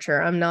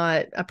researcher. I'm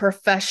not a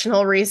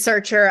professional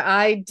researcher.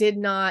 I did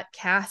not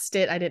cast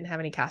it. I didn't have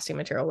any casting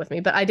material with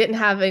me, but I didn't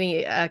have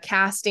any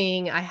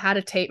casting. I had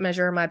a tape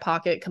measure in my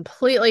pocket,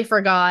 completely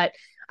forgot.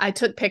 I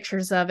took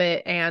pictures of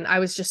it and I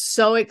was just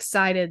so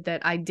excited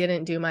that I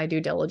didn't do my due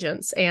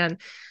diligence.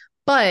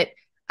 But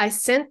I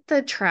sent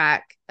the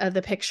track of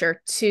the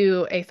picture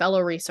to a fellow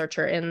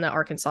researcher in the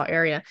Arkansas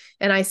area.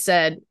 And I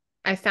said,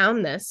 I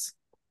found this.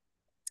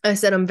 I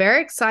said, I'm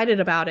very excited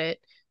about it.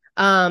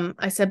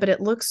 I said, but it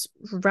looks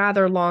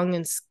rather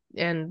long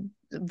and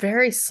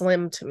very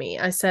slim to me.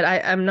 I said,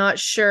 I'm not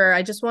sure.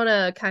 I just want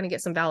to kind of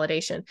get some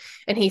validation.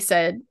 And he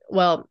said,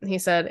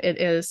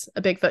 it is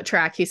a Bigfoot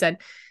track. He said,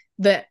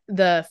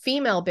 the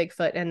female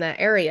Bigfoot in that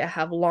area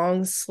have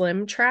long,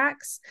 slim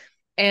tracks,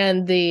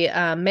 and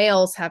the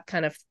males have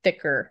kind of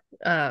thicker,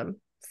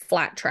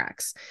 flat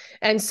tracks.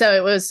 And so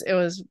it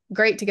was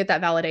great to get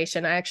that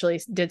validation. I actually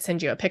did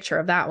send you a picture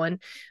of that one.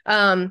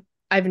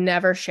 I've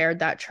never shared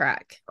that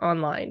track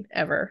online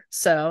ever.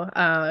 So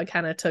I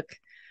kind of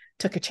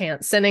took a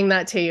chance sending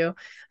that to you.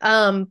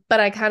 But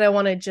I kind of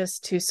wanted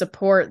just to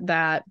support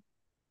that,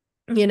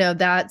 you know,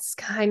 that's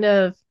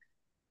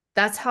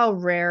how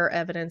rare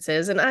evidence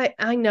is. And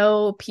I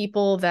know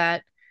people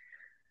that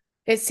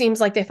it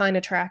seems like they find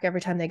a track every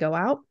time they go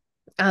out.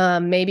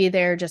 Maybe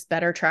they're just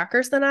better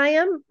trackers than I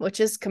am, which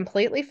is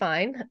completely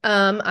fine.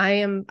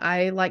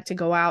 I like to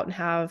go out and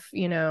have,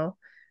 you know,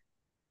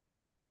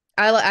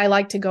 I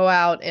like to go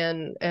out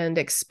and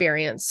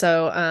experience.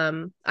 So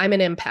I'm an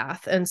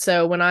empath. And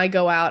so when I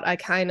go out, I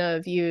kind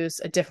of use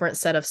a different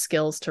set of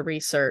skills to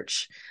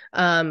research,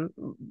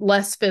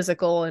 less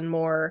physical and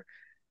more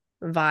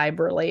vibe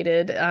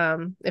related,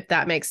 if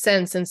that makes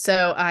sense. And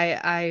so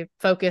I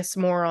focus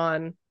more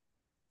on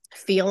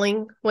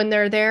feeling when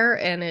they're there,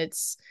 and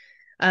it's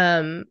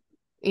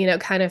you know,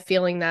 kind of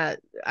feeling that,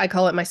 I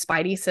call it my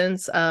spidey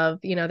sense of,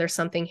 you know, there's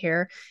something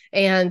here.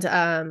 And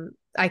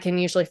I can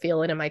usually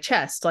feel it in my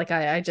chest. Like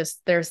I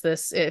just, there's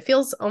this, it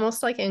feels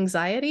almost like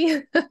anxiety.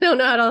 I don't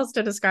know how else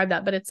to describe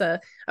that, but it's a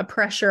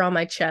pressure on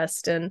my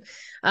chest. And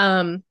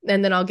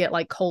then I'll get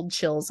like cold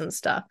chills and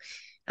stuff.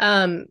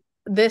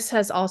 This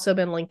has also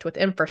been linked with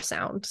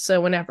infrasound. So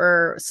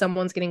whenever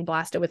someone's getting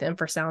blasted with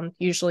infrasound,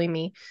 usually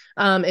me,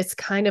 it's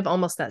kind of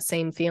almost that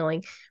same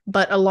feeling,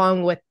 but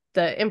along with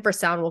the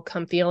infrasound will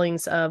come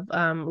feelings of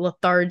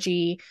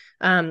lethargy,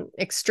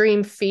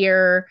 extreme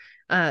fear,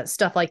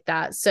 stuff like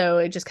that. So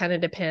it just kind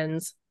of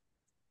depends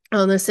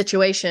on the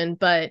situation.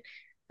 But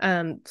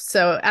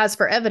so as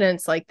for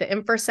evidence, like the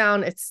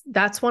infrasound,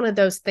 that's one of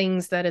those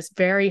things that is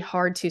very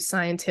hard to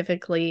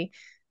scientifically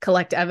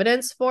collect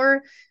evidence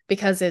for,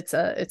 because it's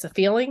a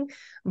feeling.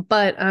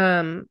 But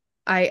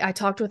I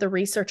talked with a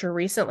researcher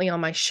recently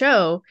on my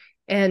show,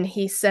 and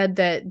he said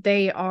that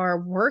they are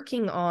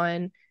working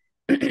on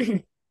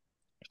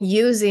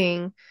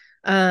using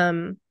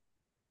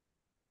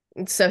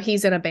so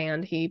he's in a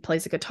band, he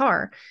plays a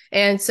guitar,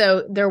 and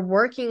so they're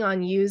working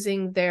on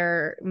using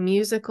their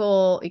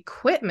musical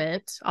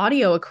equipment,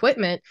 audio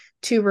equipment,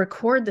 to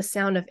record the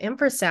sound of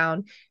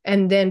infrasound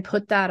and then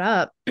put that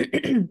up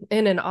in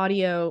an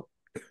audio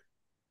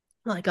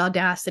like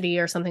Audacity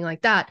or something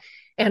like that,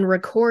 and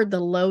record the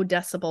low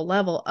decibel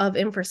level of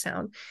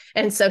infrasound.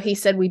 And so he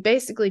said, we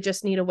basically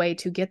just need a way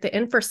to get the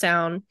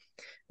infrasound,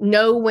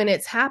 know when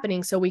it's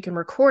happening, so we can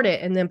record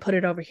it and then put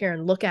it over here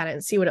and look at it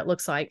and see what it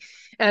looks like.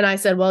 And I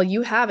said, well,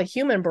 you have a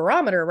human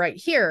barometer right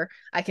here.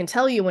 I can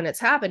tell you when it's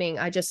happening.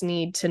 I just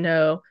need to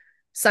know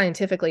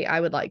scientifically, I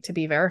would like to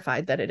be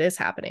verified that it is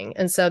happening.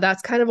 And so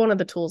that's kind of one of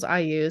the tools I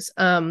use.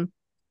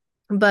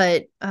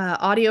 But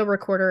audio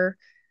recorder,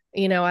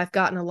 you know, I've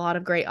gotten a lot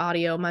of great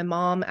audio. My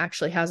mom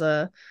actually has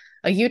a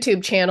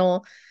YouTube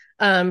channel.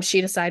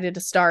 She decided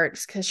to start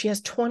because she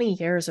has 20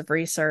 years of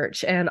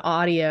research and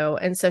audio.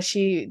 And so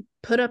she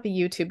put up a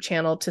YouTube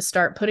channel to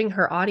start putting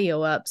her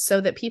audio up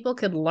so that people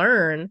could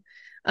learn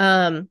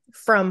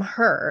from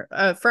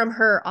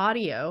her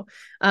audio,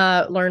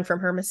 learn from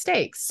her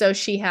mistakes. So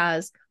she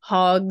has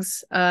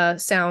hogs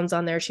sounds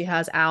on there. She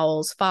has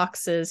owls,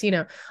 foxes, you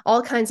know,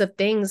 all kinds of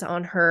things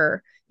on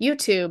her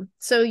YouTube.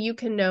 So you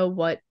can know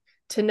what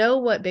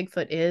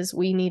Bigfoot is,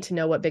 we need to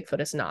know what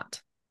Bigfoot is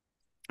not,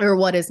 or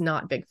what is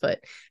not Bigfoot.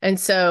 And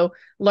so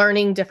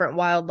learning different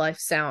wildlife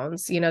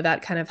sounds, you know,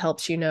 that kind of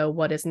helps you know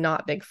what is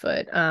not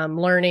Bigfoot.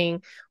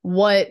 Learning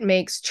what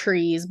makes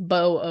trees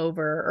bow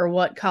over, or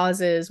what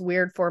causes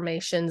weird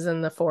formations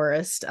in the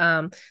forest.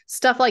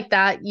 Stuff like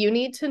that. You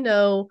need to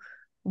know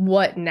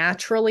what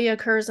naturally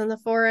occurs in the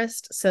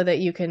forest so that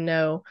you can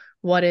know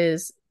what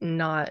is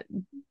not,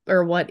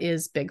 or what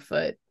is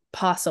Bigfoot,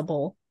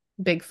 possible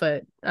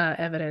Bigfoot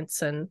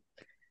evidence and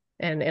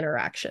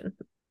interaction.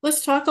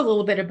 Let's talk a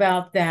little bit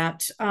about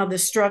that, the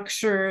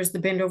structures, the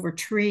bend over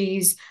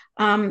trees.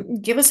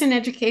 Give us an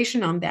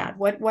education on that.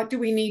 What do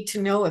we need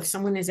to know if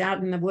someone is out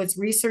in the woods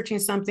researching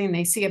something,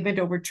 they see a bent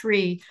over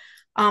tree?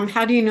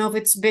 How do you know if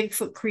it's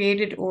Bigfoot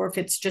created or if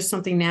it's just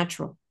something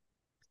natural?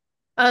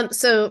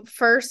 So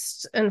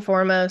first and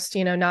foremost,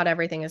 not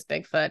everything is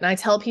Bigfoot. And I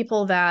tell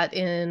people that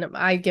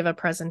I give a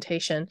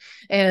presentation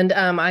and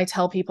I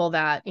tell people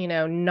that,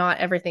 not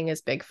everything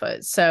is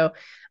Bigfoot. So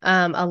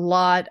a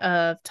lot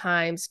of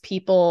times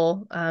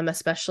people,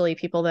 especially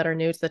people that are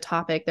new to the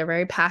topic, they're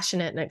very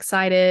passionate and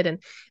excited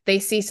and they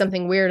see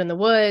something weird in the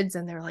woods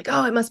and they're like,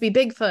 oh, it must be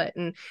Bigfoot.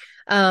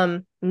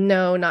 And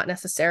no, not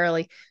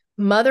necessarily.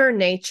 Mother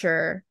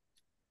Nature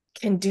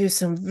can do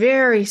some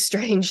very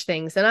strange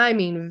things. And I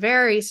mean,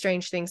 very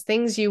strange things,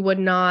 things you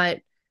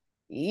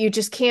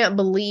just can't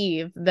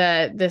believe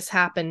that this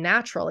happened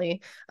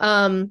naturally.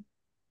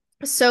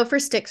 So for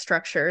stick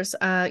structures,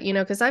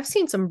 because I've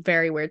seen some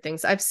very weird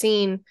things. I've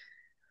seen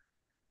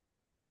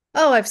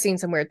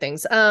some weird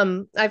things.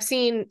 I've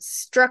seen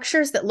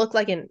structures that look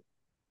like an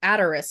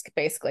atarisk,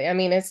 basically. I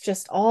mean, it's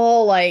just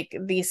all like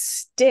these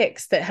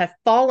sticks that have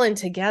fallen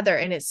together,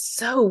 and it's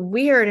so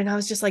weird. And I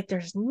was just like,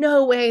 there's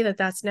no way that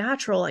that's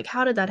natural. Like,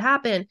 how did that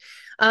happen?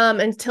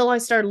 Until I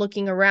started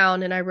looking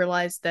around and I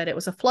realized that it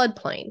was a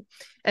floodplain.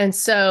 And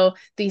so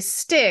these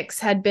sticks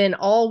had been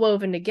all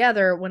woven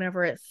together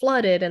whenever it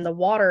flooded, and the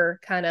water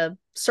kind of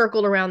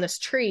circled around this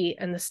tree,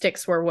 and the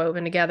sticks were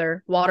woven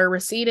together. Water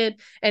receded,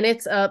 and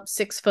it's up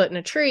 6 foot in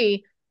a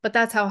tree, but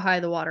that's how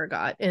high the water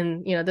got.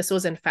 And, this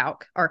was in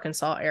Fouke,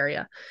 Arkansas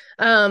area.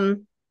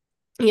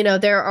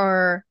 There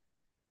are,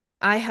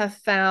 I have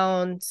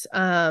found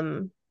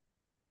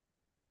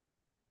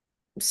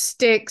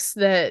sticks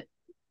that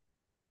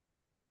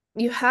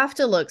you have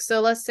to look.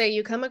 So let's say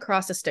you come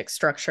across a stick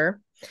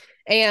structure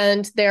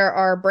and there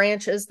are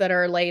branches that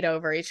are laid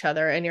over each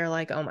other and you're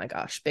like, oh my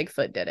gosh,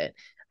 Bigfoot did it.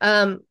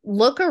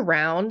 Look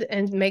around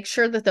and make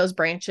sure that those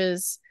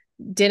branches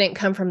didn't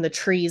come from the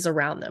trees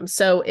around them.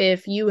 So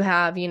if you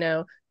have,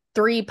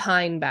 3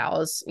 pine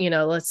boughs,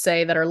 let's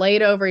say, that are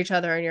laid over each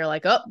other and you're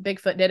like, oh,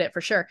 Bigfoot did it for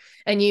sure.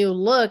 And you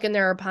look and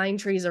there are pine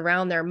trees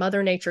around there,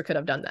 Mother Nature could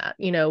have done that.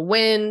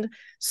 Wind,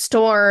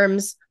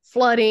 storms,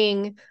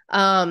 flooding,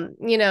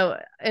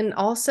 and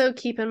also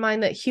keep in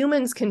mind that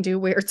humans can do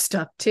weird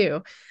stuff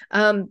too.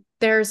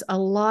 There's a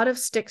lot of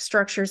stick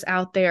structures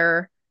out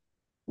there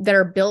that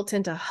are built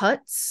into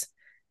huts.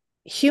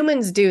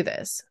 Humans do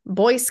this.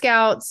 Boy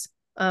Scouts,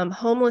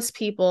 homeless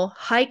people,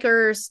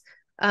 hikers,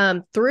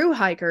 through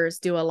hikers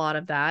do a lot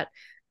of that,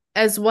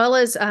 as well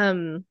as,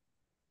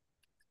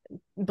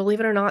 believe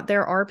it or not,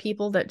 there are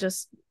people that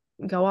just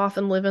go off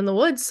and live in the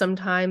woods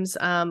sometimes,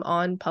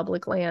 on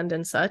public land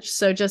and such.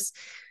 So just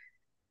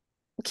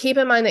keep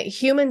in mind that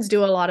humans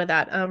do a lot of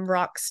that.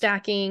 Rock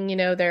stacking,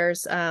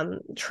 there's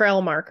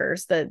trail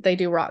markers that they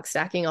do rock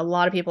stacking. A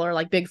lot of people are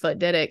like, Bigfoot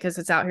did it because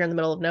it's out here in the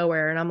middle of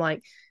nowhere. And I'm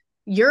like,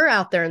 you're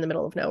out there in the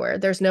middle of nowhere.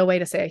 There's no way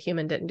to say a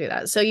human didn't do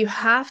that. So you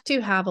have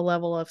to have a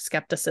level of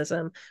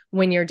skepticism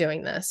when you're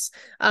doing this,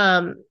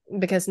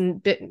 because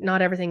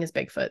not everything is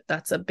Bigfoot.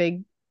 That's a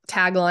big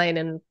tagline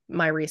in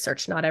my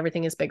research. Not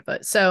everything is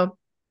Bigfoot. So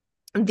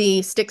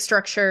the stick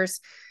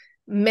structures,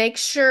 make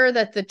sure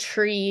that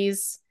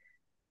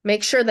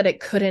it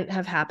couldn't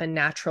have happened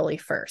naturally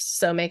first.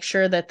 So make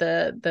sure that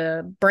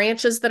the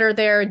branches that are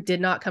there did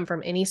not come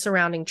from any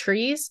surrounding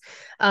trees.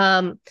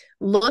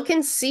 Look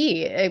and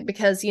see,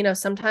 because,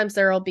 sometimes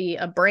there'll be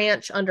a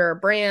branch under a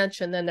branch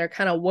and then they're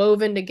kind of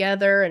woven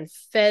together and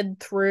fed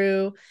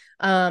through.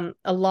 A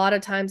lot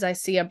of times I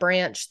see a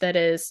branch that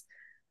is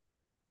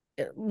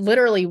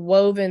literally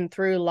woven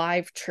through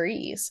live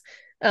trees.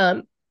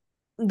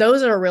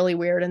 Those are really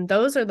weird. And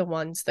those are the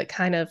ones that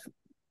kind of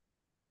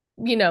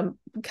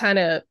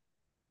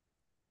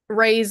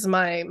raise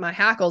my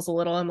hackles a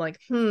little. I'm like,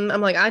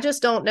 I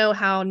just don't know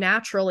how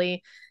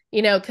naturally,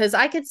 because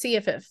I could see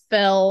if it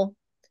fell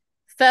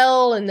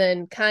and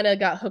then kind of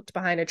got hooked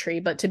behind a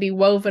tree, but to be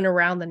woven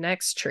around the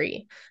next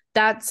tree,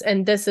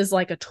 and this is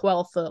like a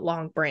 12-foot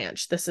long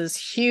branch. This is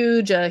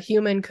huge. A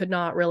human could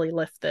not really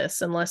lift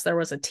this unless there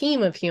was a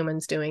team of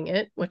humans doing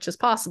it, which is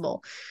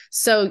possible.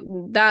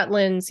 So that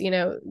lens,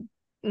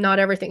 not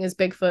everything is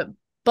Bigfoot,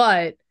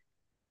 but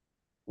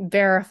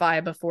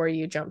verify before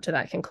you jump to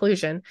that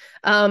conclusion.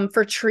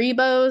 For tree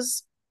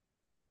bows,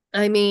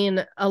 I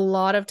mean, a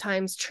lot of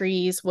times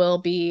trees will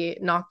be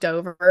knocked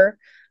over.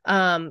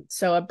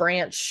 So a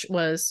branch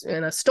was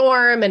in a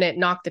storm and it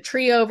knocked the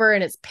tree over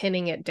and it's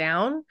pinning it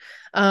down.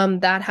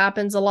 That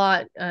happens a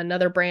lot.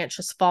 Another branch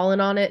has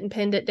fallen on it and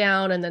pinned it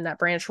down, and then that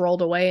branch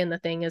rolled away and the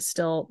thing is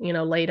still,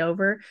 laid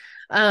over.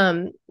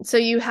 So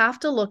you have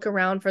to look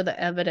around for the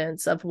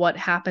evidence of what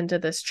happened to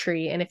this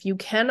tree. And if you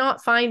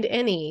cannot find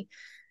any,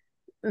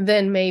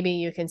 then maybe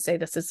you can say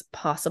this is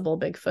possible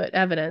Bigfoot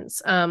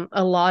evidence.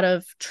 A lot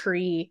of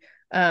tree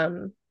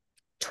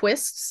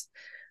twists,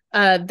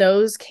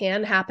 those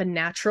can happen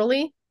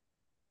naturally.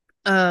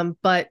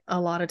 But a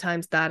lot of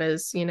times that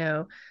is,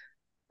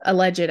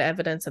 alleged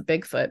evidence of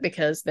Bigfoot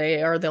because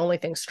they are the only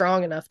thing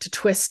strong enough to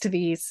twist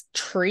these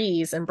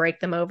trees and break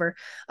them over.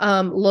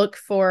 Look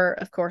for,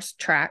 of course,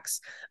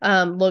 tracks.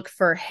 Look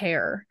for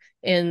hair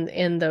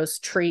in those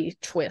tree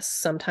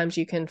twists. Sometimes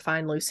you can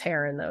find loose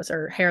hair in those,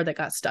 or hair that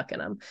got stuck in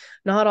them.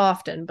 Not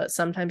often, but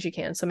sometimes you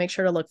can. So make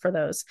sure to look for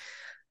those.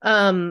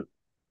 Um,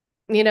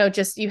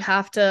 just you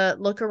have to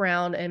look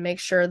around and make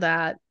sure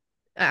that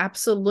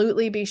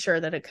absolutely be sure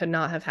that it could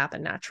not have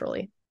happened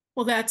naturally.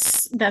 Well,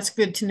 that's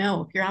good to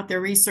know. If you're out there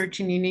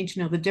researching, you need to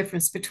know the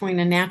difference between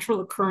a natural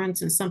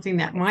occurrence and something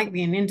that might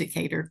be an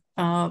indicator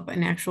of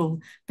an actual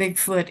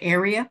Bigfoot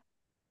area.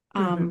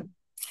 Mm-hmm.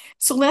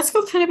 So let's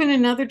go kind of in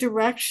another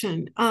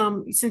direction.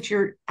 Since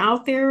you're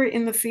out there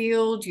in the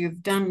field,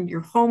 you've done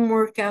your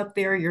homework out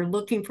there, you're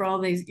looking for all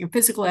these your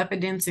physical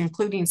evidence,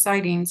 including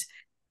sightings,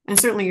 and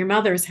certainly your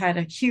mother's had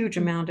a huge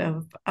amount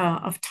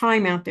of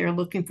time out there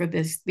looking for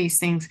these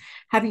things.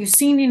 Have you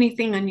seen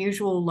anything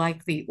unusual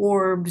like the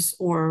orbs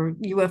or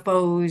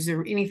UFOs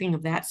or anything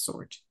of that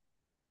sort?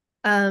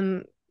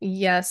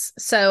 Yes.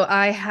 So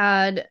I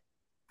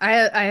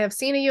have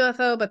seen a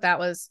UFO, but that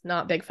was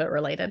not Bigfoot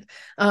related.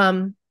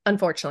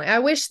 Unfortunately, I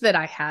wish that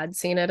I had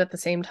seen it at the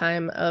same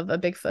time of a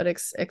Bigfoot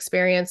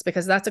experience,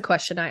 because that's a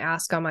question I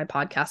ask on my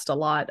podcast a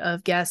lot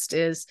of guests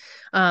is,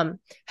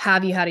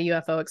 have you had a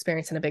UFO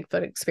experience and a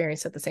Bigfoot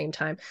experience at the same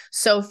time?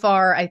 So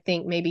far, I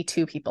think maybe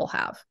two people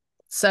have.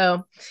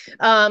 So,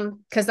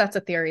 because that's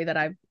a theory that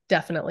I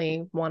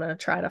definitely want to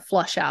try to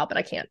flush out, but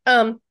I can't.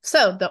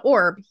 So the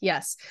orb,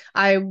 yes,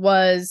 I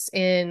was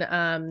in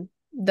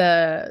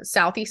the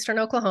southeastern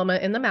Oklahoma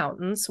in the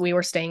mountains. We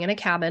were staying in a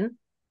cabin,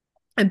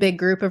 a big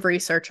group of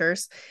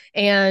researchers,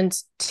 and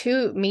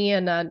me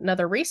and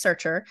another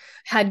researcher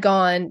had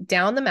gone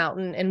down the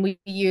mountain, and we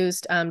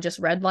used just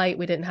red light.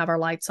 We didn't have our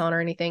lights on or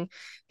anything.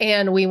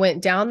 And we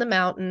went down the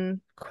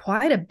mountain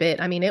quite a bit.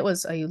 I mean, it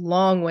was a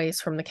long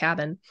ways from the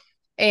cabin.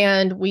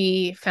 And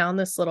we found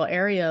this little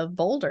area of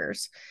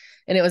boulders,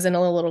 and it was in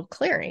a little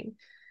clearing.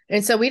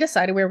 And so we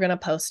decided we were going to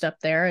post up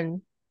there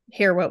and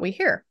hear what we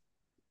hear.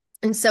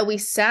 And so we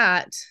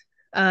sat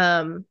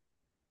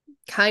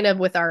kind of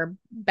with our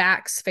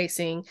backs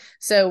facing.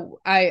 So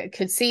I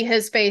could see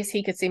his face,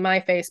 he could see my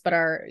face, but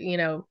our,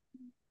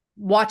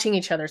 watching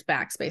each other's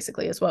backs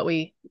basically is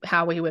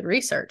how we would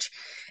research.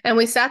 And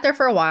we sat there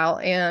for a while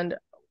and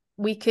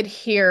we could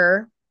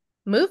hear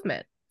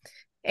movement.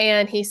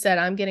 And he said,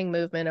 I'm getting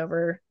movement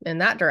over in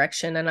that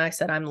direction. And I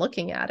said, I'm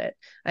looking at it.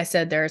 I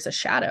said, there's a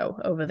shadow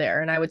over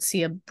there. And I would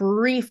see a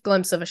brief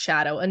glimpse of a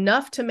shadow,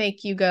 enough to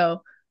make you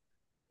go,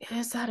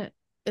 is that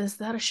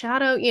a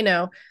shadow?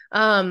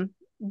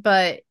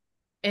 But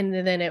and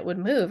then it would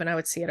move and I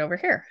would see it over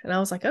here. And I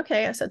was like,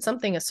 okay, I said,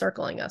 something is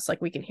circling us.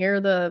 Like we can hear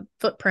the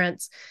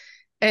footprints.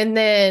 And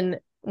then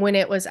when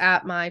it was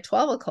at my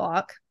 12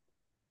 o'clock,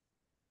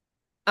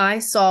 I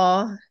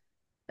saw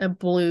a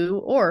blue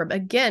orb.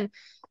 Again,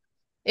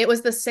 it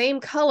was the same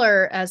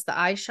color as the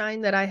eye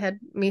shine that I had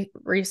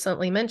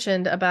recently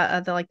mentioned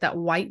about like that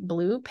white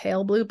blue,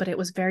 pale blue, but it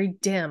was very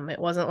dim. It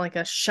wasn't like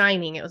a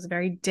shining, it was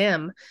very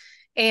dim.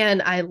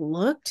 And I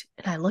looked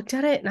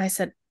at it and I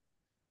said,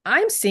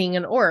 I'm seeing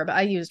an orb.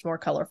 I used more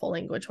colorful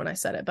language when I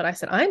said it, but I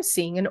said, I'm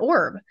seeing an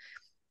orb.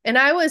 And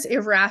I was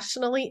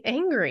irrationally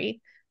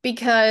angry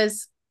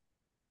because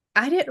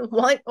I didn't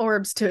want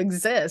orbs to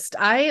exist.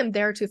 I am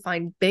there to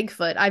find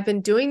Bigfoot. I've been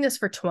doing this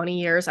for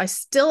 20 years. I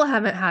still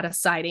haven't had a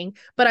sighting,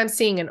 but I'm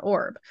seeing an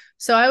orb.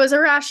 So I was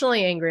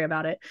irrationally angry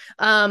about it.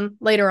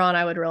 Later on,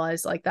 I would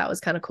realize like that was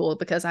kind of cool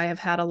because I have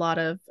had a lot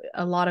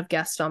of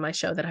guests on my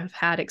show that have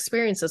had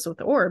experiences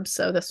with orbs.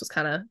 So this was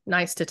kind of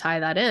nice to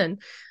tie that in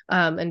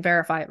and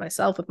verify it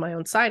myself with my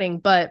own sighting.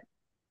 But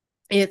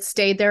it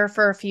stayed there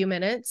for a few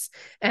minutes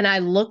and I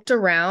looked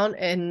around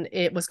and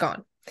it was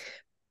gone.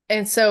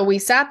 And so we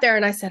sat there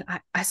and I said,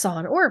 I saw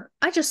an orb.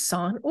 I just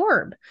saw an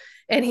orb.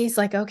 And he's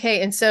like,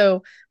 okay. And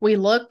so we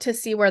looked to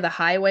see where the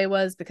highway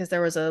was because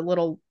there was a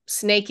little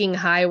snaking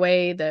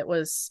highway that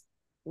was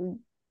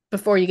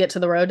before you get to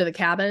the road to the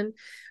cabin.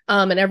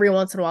 And every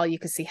once in a while you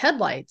could see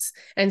headlights.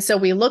 And so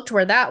we looked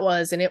where that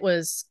was and it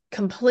was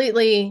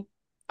completely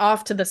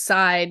off to the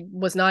side,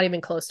 was not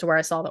even close to where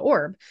I saw the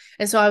orb.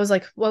 And so I was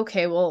like, well,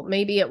 okay, well,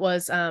 maybe it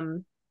was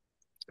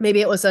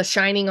a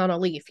shining on a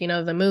leaf,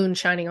 the moon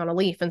shining on a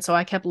leaf. And so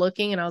I kept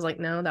looking and I was like,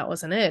 no, that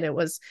wasn't it. It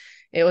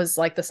was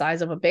like the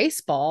size of a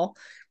baseball,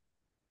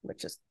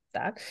 which is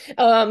that.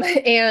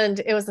 And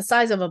it was the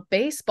size of a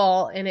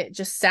baseball and it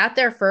just sat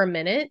there for a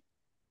minute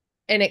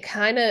and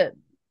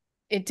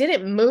it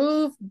didn't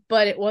move,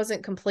 but it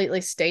wasn't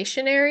completely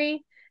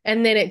stationary.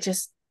 And then it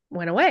just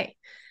went away.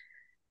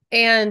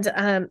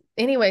 And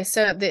anyway,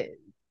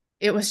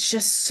 it was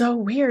just so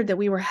weird that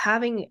we were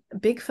having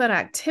Bigfoot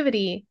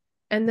activity.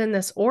 And then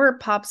this orb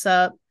pops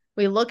up.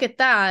 We look at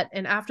that.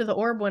 And after the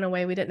orb went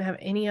away, we didn't have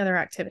any other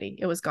activity.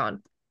 It was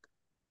gone.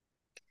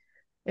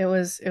 It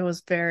was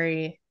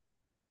very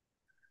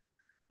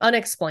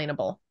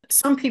unexplainable.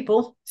 some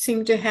people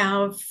seem to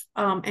have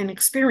an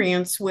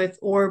experience with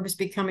orbs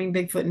becoming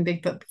Bigfoot and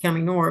Bigfoot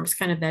becoming orbs,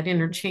 kind of that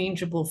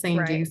interchangeable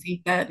thing. Do you Right.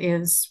 think that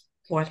is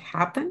what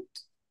happened?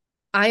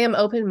 I am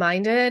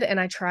open-minded and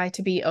I try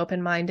to be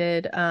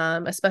open-minded,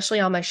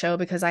 especially on my show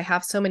because I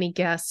have so many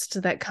guests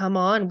that come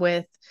on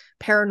with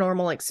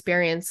paranormal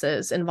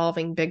experiences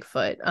involving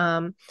Bigfoot.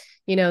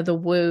 The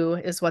woo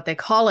is what they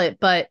call it,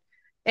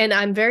 and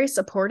I'm very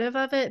supportive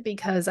of it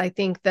because I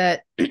think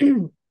that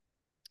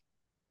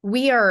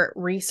we are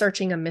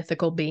researching a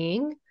mythical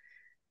being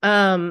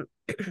um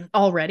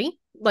already.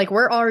 Like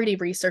we're already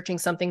researching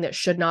something that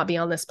should not be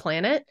on this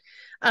planet.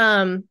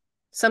 Um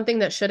Something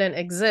that shouldn't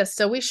exist.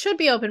 So we should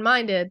be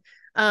open-minded.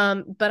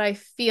 But I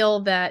feel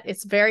that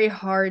it's very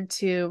hard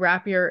to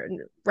wrap your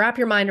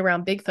mind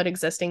around Bigfoot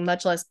existing,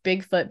 much less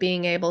Bigfoot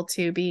being able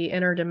to be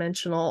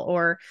interdimensional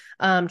or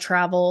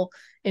travel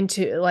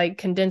into like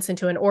condense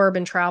into an orb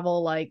and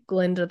travel like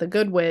Glinda the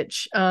Good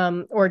Witch,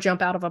 or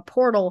jump out of a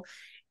portal.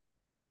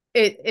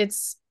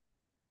 It's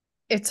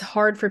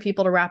hard for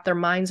people to wrap their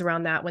minds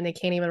around that when they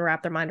can't even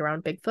wrap their mind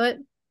around Bigfoot.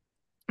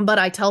 But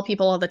I tell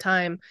people all the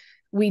time,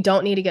 we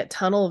don't need to get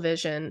tunnel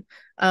vision,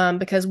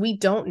 because we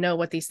don't know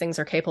what these things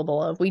are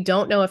capable of. We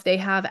don't know if they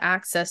have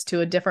access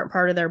to a different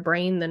part of their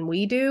brain than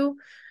we do,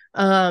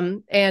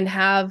 and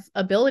have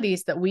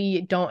abilities that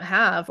we don't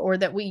have or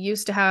that we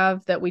used to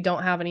have that we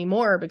don't have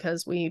anymore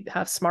because we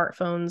have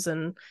smartphones.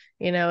 And,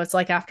 it's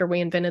like after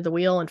we invented the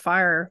wheel and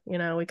fire,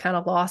 we kind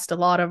of lost a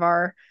lot of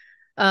our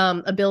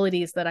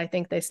abilities that I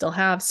think they still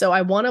have. So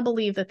I want to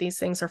believe that these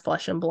things are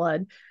flesh and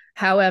blood.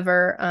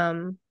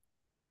 However,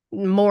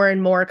 more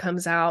and more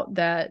comes out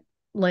that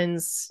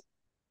lends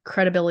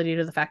credibility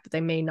to the fact that they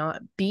may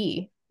not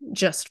be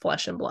just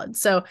flesh and blood.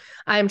 So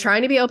I am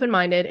trying to be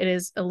open-minded. It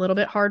is a little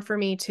bit hard for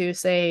me to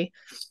say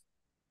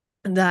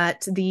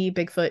that the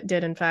Bigfoot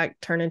did in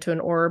fact turn into an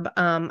orb.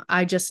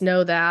 I just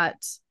know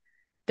that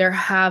there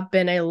have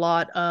been a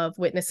lot of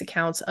witness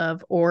accounts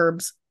of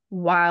orbs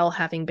while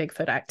having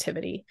Bigfoot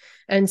activity.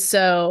 And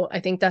so I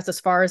think that's as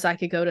far as I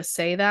could go to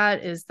say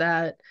that is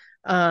that,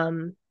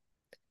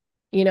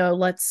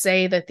 let's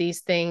say that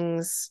these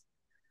things,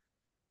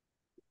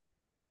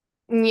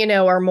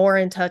 are more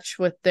in touch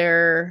with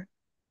their,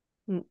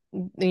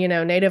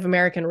 Native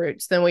American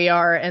roots than we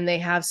are, and they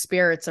have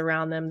spirits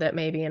around them that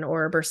may be an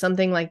orb or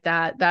something like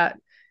that.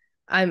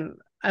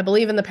 I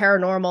believe in the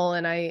paranormal,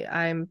 and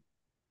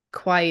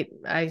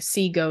I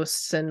see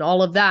ghosts and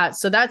all of that.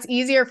 So that's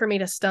easier for me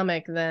to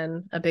stomach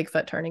than a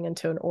Bigfoot turning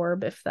into an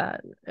orb, if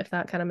that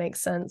kind of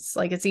makes sense.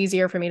 Like it's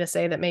easier for me to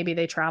say that maybe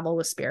they travel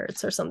with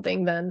spirits or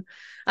something than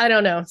I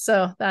don't know.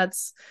 So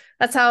that's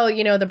how,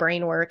 the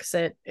brain works.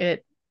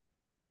 It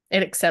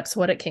accepts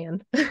what it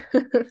can.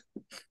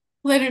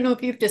 Well, I don't know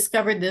if you've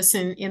discovered this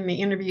in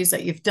the interviews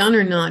that you've done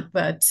or not,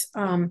 but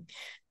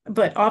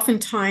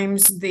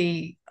oftentimes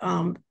the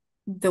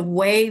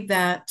way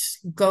that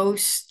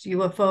ghosts,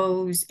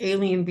 UFOs,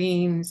 alien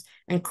beings,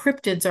 and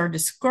cryptids are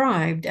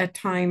described at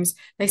times,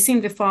 they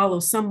seem to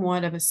follow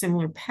somewhat of a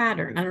similar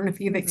pattern. I don't know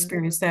if you've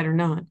experienced that or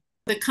not.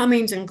 The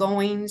comings and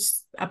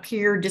goings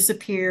appear,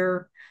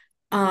 disappear,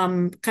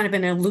 kind of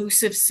an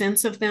elusive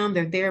sense of them.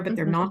 They're there, but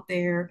they're not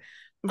there.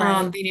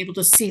 Right. Being able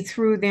to see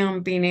through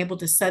them, being able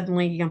to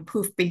suddenly,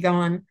 poof, be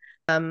gone.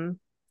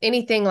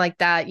 Anything like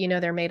that,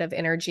 they're made of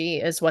energy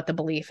is what the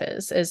belief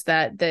is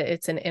that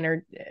it's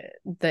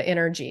the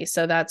energy.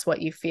 So that's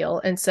what you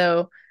feel. And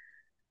so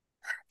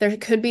there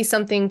could be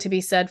something to be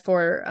said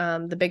for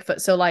the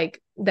Bigfoot. So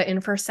like the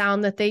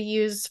infrasound that they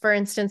use, for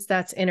instance,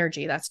 that's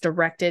energy, that's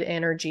directed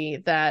energy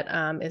that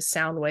is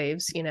sound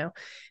waves,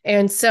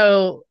 And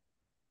so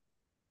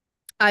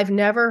I've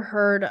never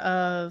heard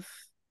of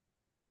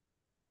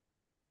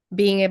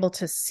being able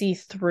to see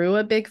through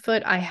a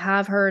Bigfoot. I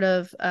have heard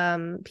of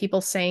people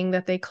saying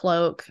that they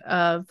cloak,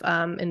 of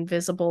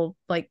invisible,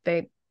 like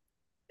they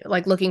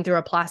like looking through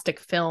a plastic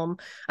film.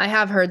 I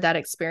have heard that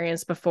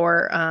experience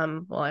before.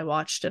 Well, I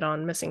watched it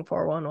on Missing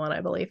 411,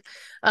 I believe.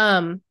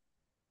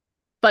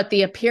 But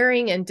the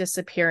appearing and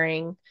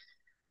disappearing,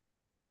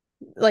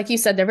 like you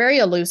said, they're very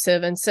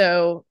elusive. And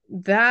so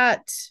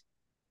that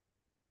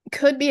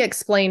could be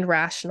explained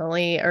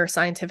rationally or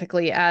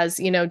scientifically as,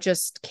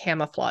 just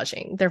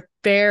camouflaging. They're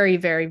very,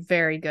 very,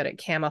 very good at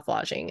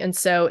camouflaging. And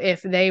so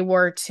if they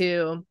were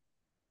to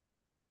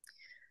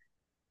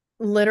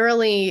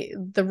literally,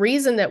 the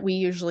reason that we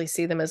usually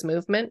see them as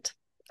movement,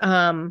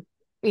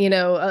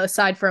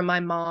 aside from my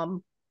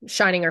mom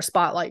shining her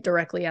spotlight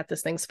directly at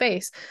this thing's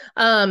face,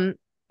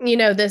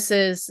 this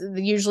is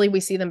usually we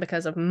see them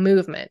because of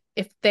movement.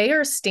 If they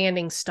are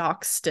standing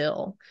stock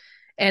still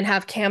and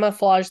have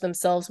camouflaged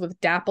themselves with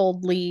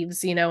dappled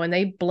leaves, and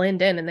they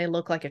blend in and they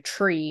look like a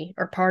tree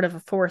or part of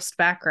a forest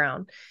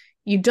background,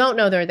 you don't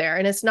know they're there.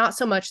 And it's not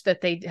so much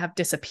that they have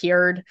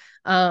disappeared,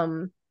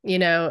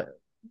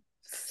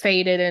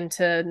 faded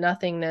into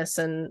nothingness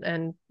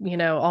and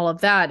all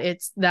of that.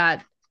 It's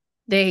that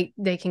they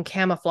can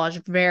camouflage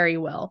very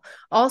well.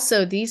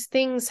 Also, these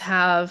things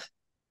have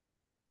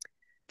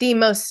the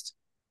most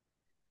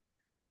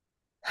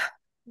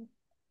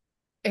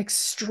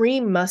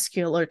extreme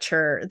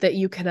musculature that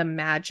you can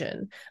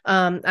imagine.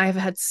 I've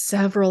had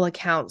several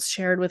accounts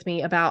shared with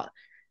me about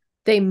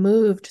they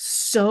moved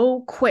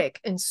so quick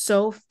and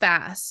so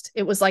fast.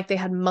 It was like they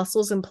had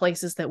muscles in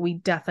places that we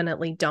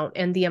definitely don't.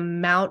 And the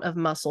amount of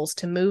muscles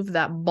to move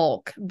that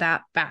bulk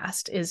that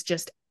fast is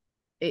just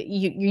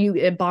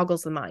it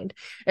boggles the mind.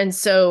 And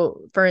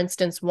so, for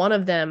instance, one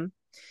of them,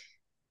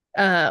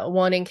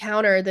 one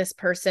encounter, this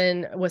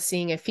person was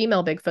seeing a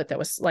female Bigfoot that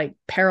was like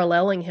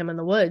paralleling him in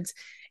the woods,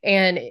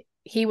 and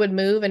he would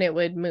move and it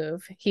would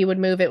move. He would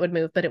move, it would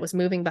move, but it was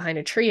moving behind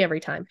a tree every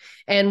time.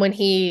 And when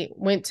he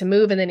went to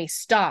move and then he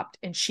stopped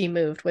and she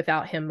moved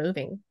without him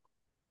moving,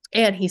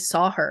 and he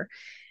saw her.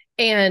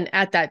 And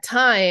at that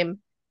time,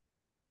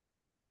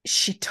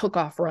 she took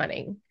off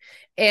running.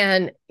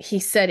 And he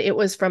said it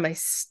was from a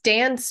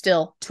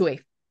standstill to a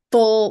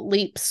full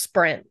leap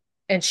sprint,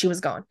 and she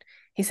was gone.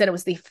 He said it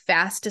was the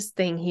fastest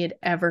thing he had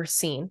ever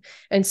seen.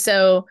 And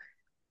so,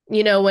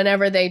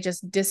 whenever they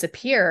just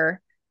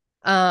disappear,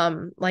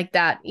 like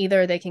that,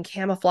 either they can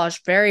camouflage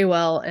very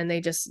well and they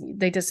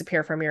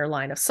disappear from your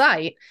line of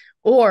sight,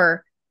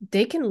 or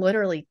they can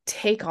literally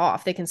take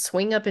off. They can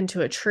swing up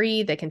into a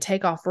tree, they can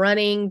take off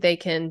running, they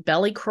can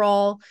belly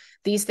crawl.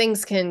 These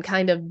things can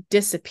kind of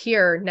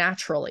disappear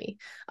naturally,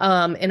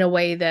 in a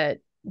way that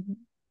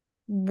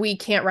we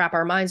can't wrap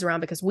our minds around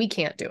because we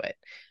can't do it.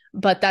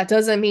 But that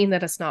doesn't mean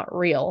that it's not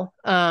real,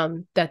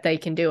 that they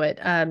can do it.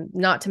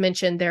 Not to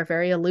mention, they're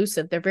very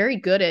elusive. They're very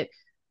good at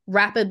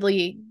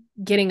rapidly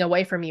getting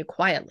away from you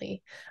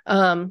quietly.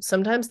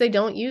 Sometimes they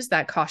don't use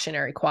that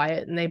cautionary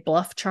quiet and they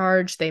bluff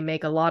charge, they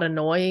make a lot of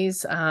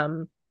noise.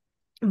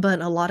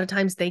 But a lot of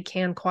times they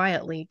can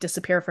quietly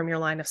disappear from your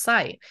line of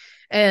sight.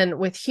 And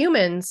with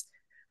humans,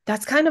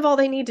 that's kind of all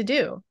they need to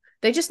do.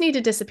 They just need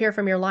to disappear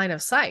from your line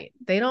of sight.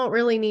 They don't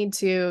really need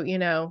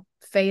to,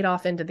 fade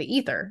off into the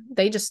ether.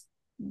 They just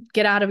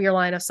get out of your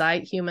line of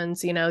sight.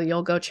 Humans,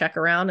 you'll go check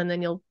around and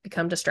then you'll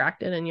become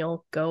distracted and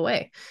you'll go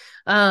away.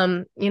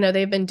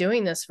 They've been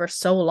doing this for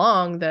so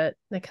long that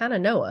they kind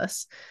of know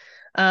us.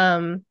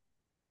 But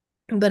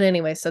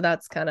anyway, so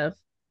that's kind of,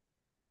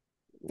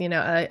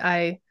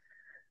 I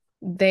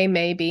they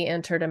may be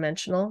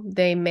interdimensional.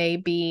 They may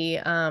be,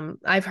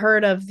 I've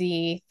heard of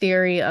the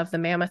theory of the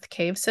Mammoth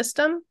Cave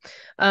system,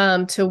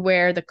 to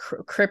where the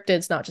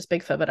cryptids, not just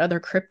Bigfoot, but other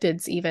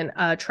cryptids even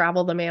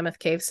travel the Mammoth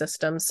Cave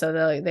system.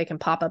 So they can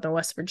pop up in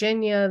West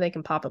Virginia, they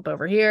can pop up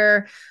over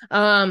here.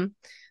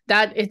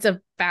 That it's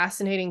a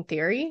fascinating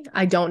theory.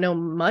 I don't know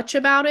much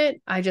about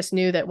it. I just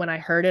knew that when I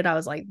heard it, I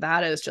was like,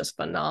 that is just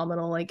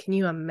phenomenal. Like, can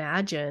you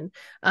imagine?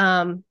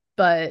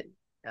 But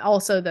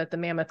also that the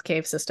Mammoth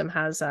Cave system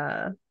has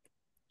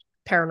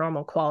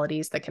paranormal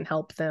qualities that can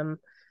help them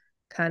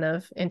kind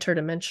of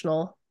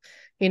interdimensional,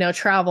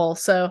 travel.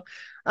 So,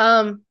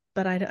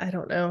 but I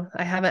don't know.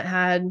 I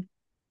haven't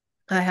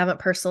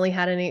personally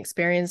had any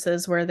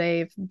experiences where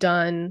they've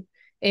done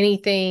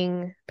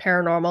anything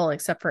paranormal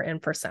except for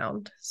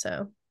infrasound.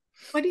 So,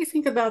 What do you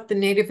think about the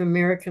Native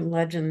American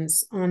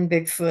legends on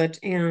Bigfoot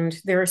and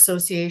their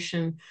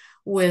association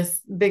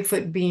with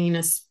Bigfoot being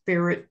a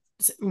spirit,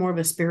 more of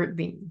a spirit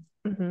being?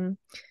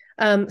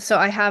 So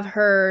I have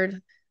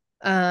heard,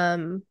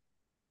 I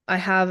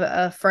have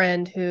a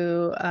friend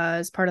who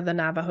is part of the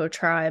Navajo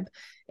tribe,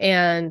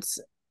 and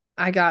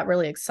I got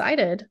really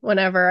excited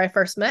whenever I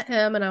first met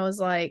him, and I was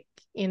like,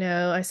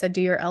 I said,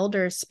 "Do your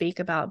elders speak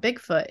about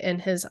Bigfoot?"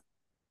 And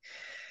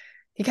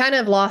he kind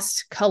of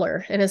lost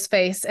color in his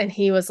face, and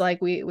he was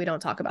like, "We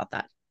don't talk about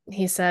that."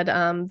 He said,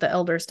 "The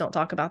elders don't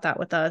talk about that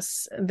with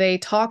us. They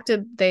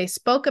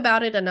spoke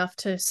about it enough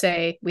to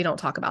say we don't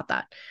talk about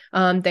that.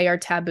 They are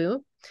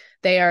taboo.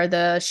 They are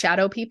the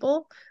shadow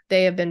people.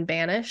 They have been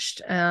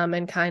banished,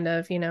 and kind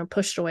of,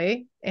 pushed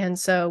away. And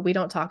so we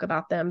don't talk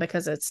about them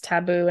because it's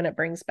taboo and it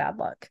brings bad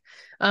luck."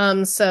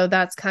 So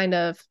that's kind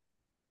of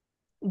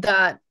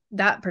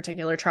that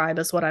particular tribe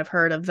is what I've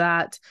heard of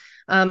that.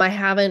 I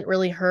haven't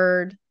really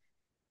heard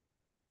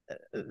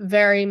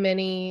very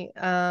many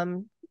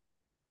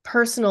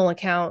personal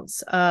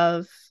accounts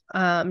of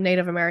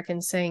Native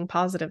Americans saying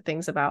positive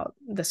things about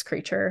this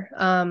creature.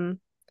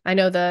 I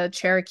know the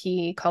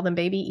Cherokee call them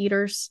baby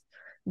eaters.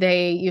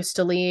 They used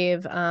to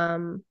leave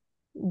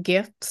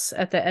gifts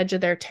at the edge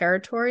of their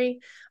territory,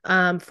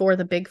 for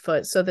the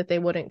Bigfoot so that they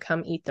wouldn't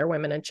come eat their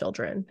women and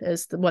children,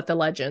 is what the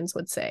legends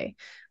would say.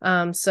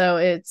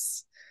 So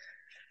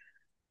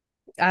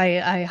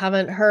I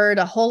haven't heard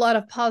a whole lot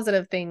of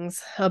positive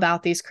things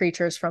about these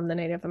creatures from the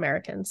Native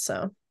Americans.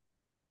 So,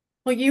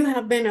 Well, you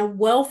have been a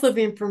wealth of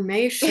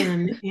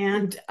information,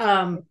 and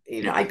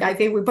I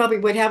think we probably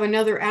would have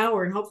another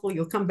hour, and hopefully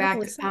you'll come back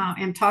hopefully so.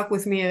 and talk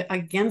with me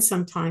again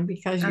sometime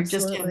because you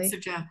just have Absolutely.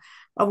 such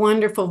a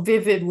wonderful,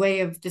 vivid way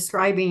of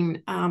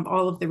describing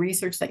all of the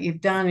research that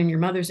you've done and your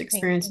mother's Thank you.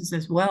 experiences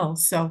as well.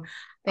 So,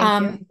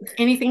 Thank you.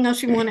 anything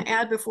else you want to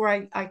add before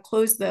I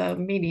close the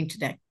meeting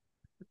today?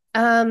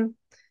 Um,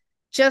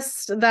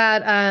 just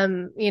that,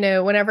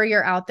 whenever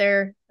you're out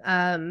there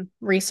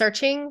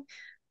researching,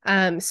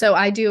 So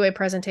I do a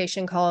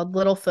presentation called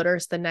Little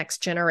Footers, the Next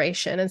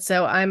Generation. And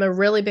so I'm a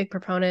really big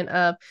proponent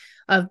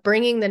of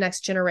bringing the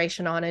next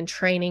generation on and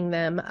training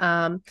them.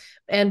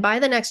 And by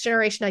the next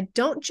generation, I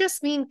don't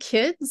just mean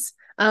kids.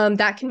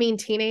 That can mean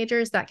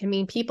teenagers, that can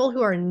mean people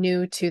who are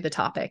new to the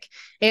topic.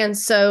 And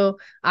so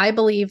I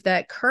believe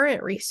that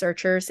current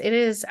researchers, it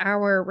is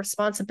our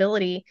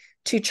responsibility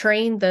to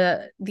train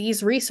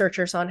these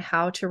researchers on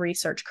how to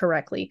research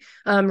correctly,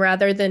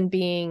 rather than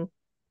being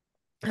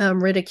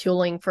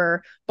ridiculing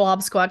for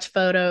blob squatch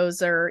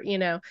photos, or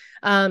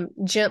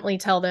gently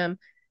tell them,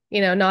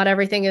 not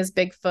everything is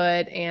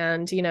Bigfoot,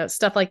 and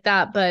stuff like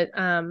that. But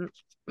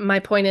my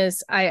point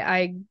is,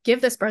 I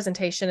give this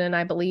presentation and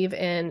I believe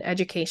in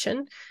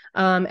education.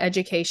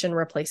 Education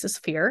replaces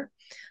fear.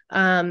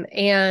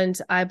 And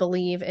I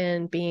believe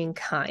in being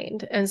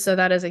kind, and so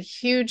that is a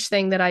huge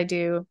thing that I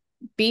do.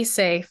 Be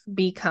safe,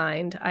 be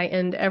kind. I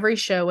end every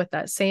show with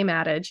that same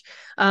adage.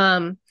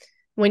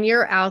 When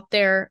you're out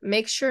there,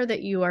 make sure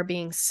that you are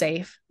being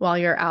safe while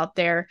you're out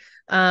there.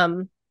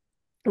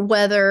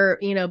 Whether,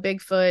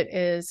 Bigfoot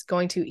is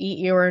going to eat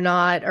you or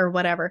not, or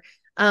whatever,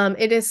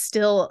 it is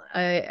still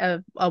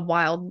a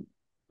wild,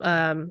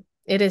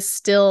 it is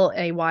still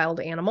a wild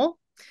animal.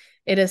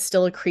 It is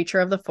still a creature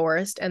of the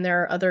forest, and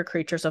there are other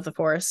creatures of the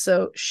forest.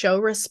 So show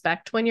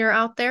respect when you're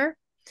out there,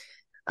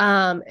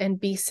 and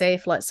be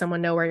safe. Let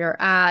someone know where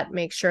you're at.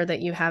 Make sure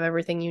that you have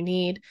everything you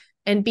need,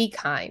 and be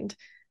kind,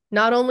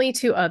 not only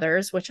to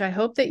others, which I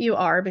hope that you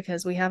are,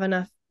 because we have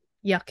enough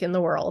yuck in the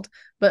world,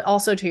 but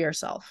also to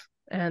yourself.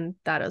 And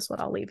that is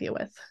what I'll leave you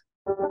with.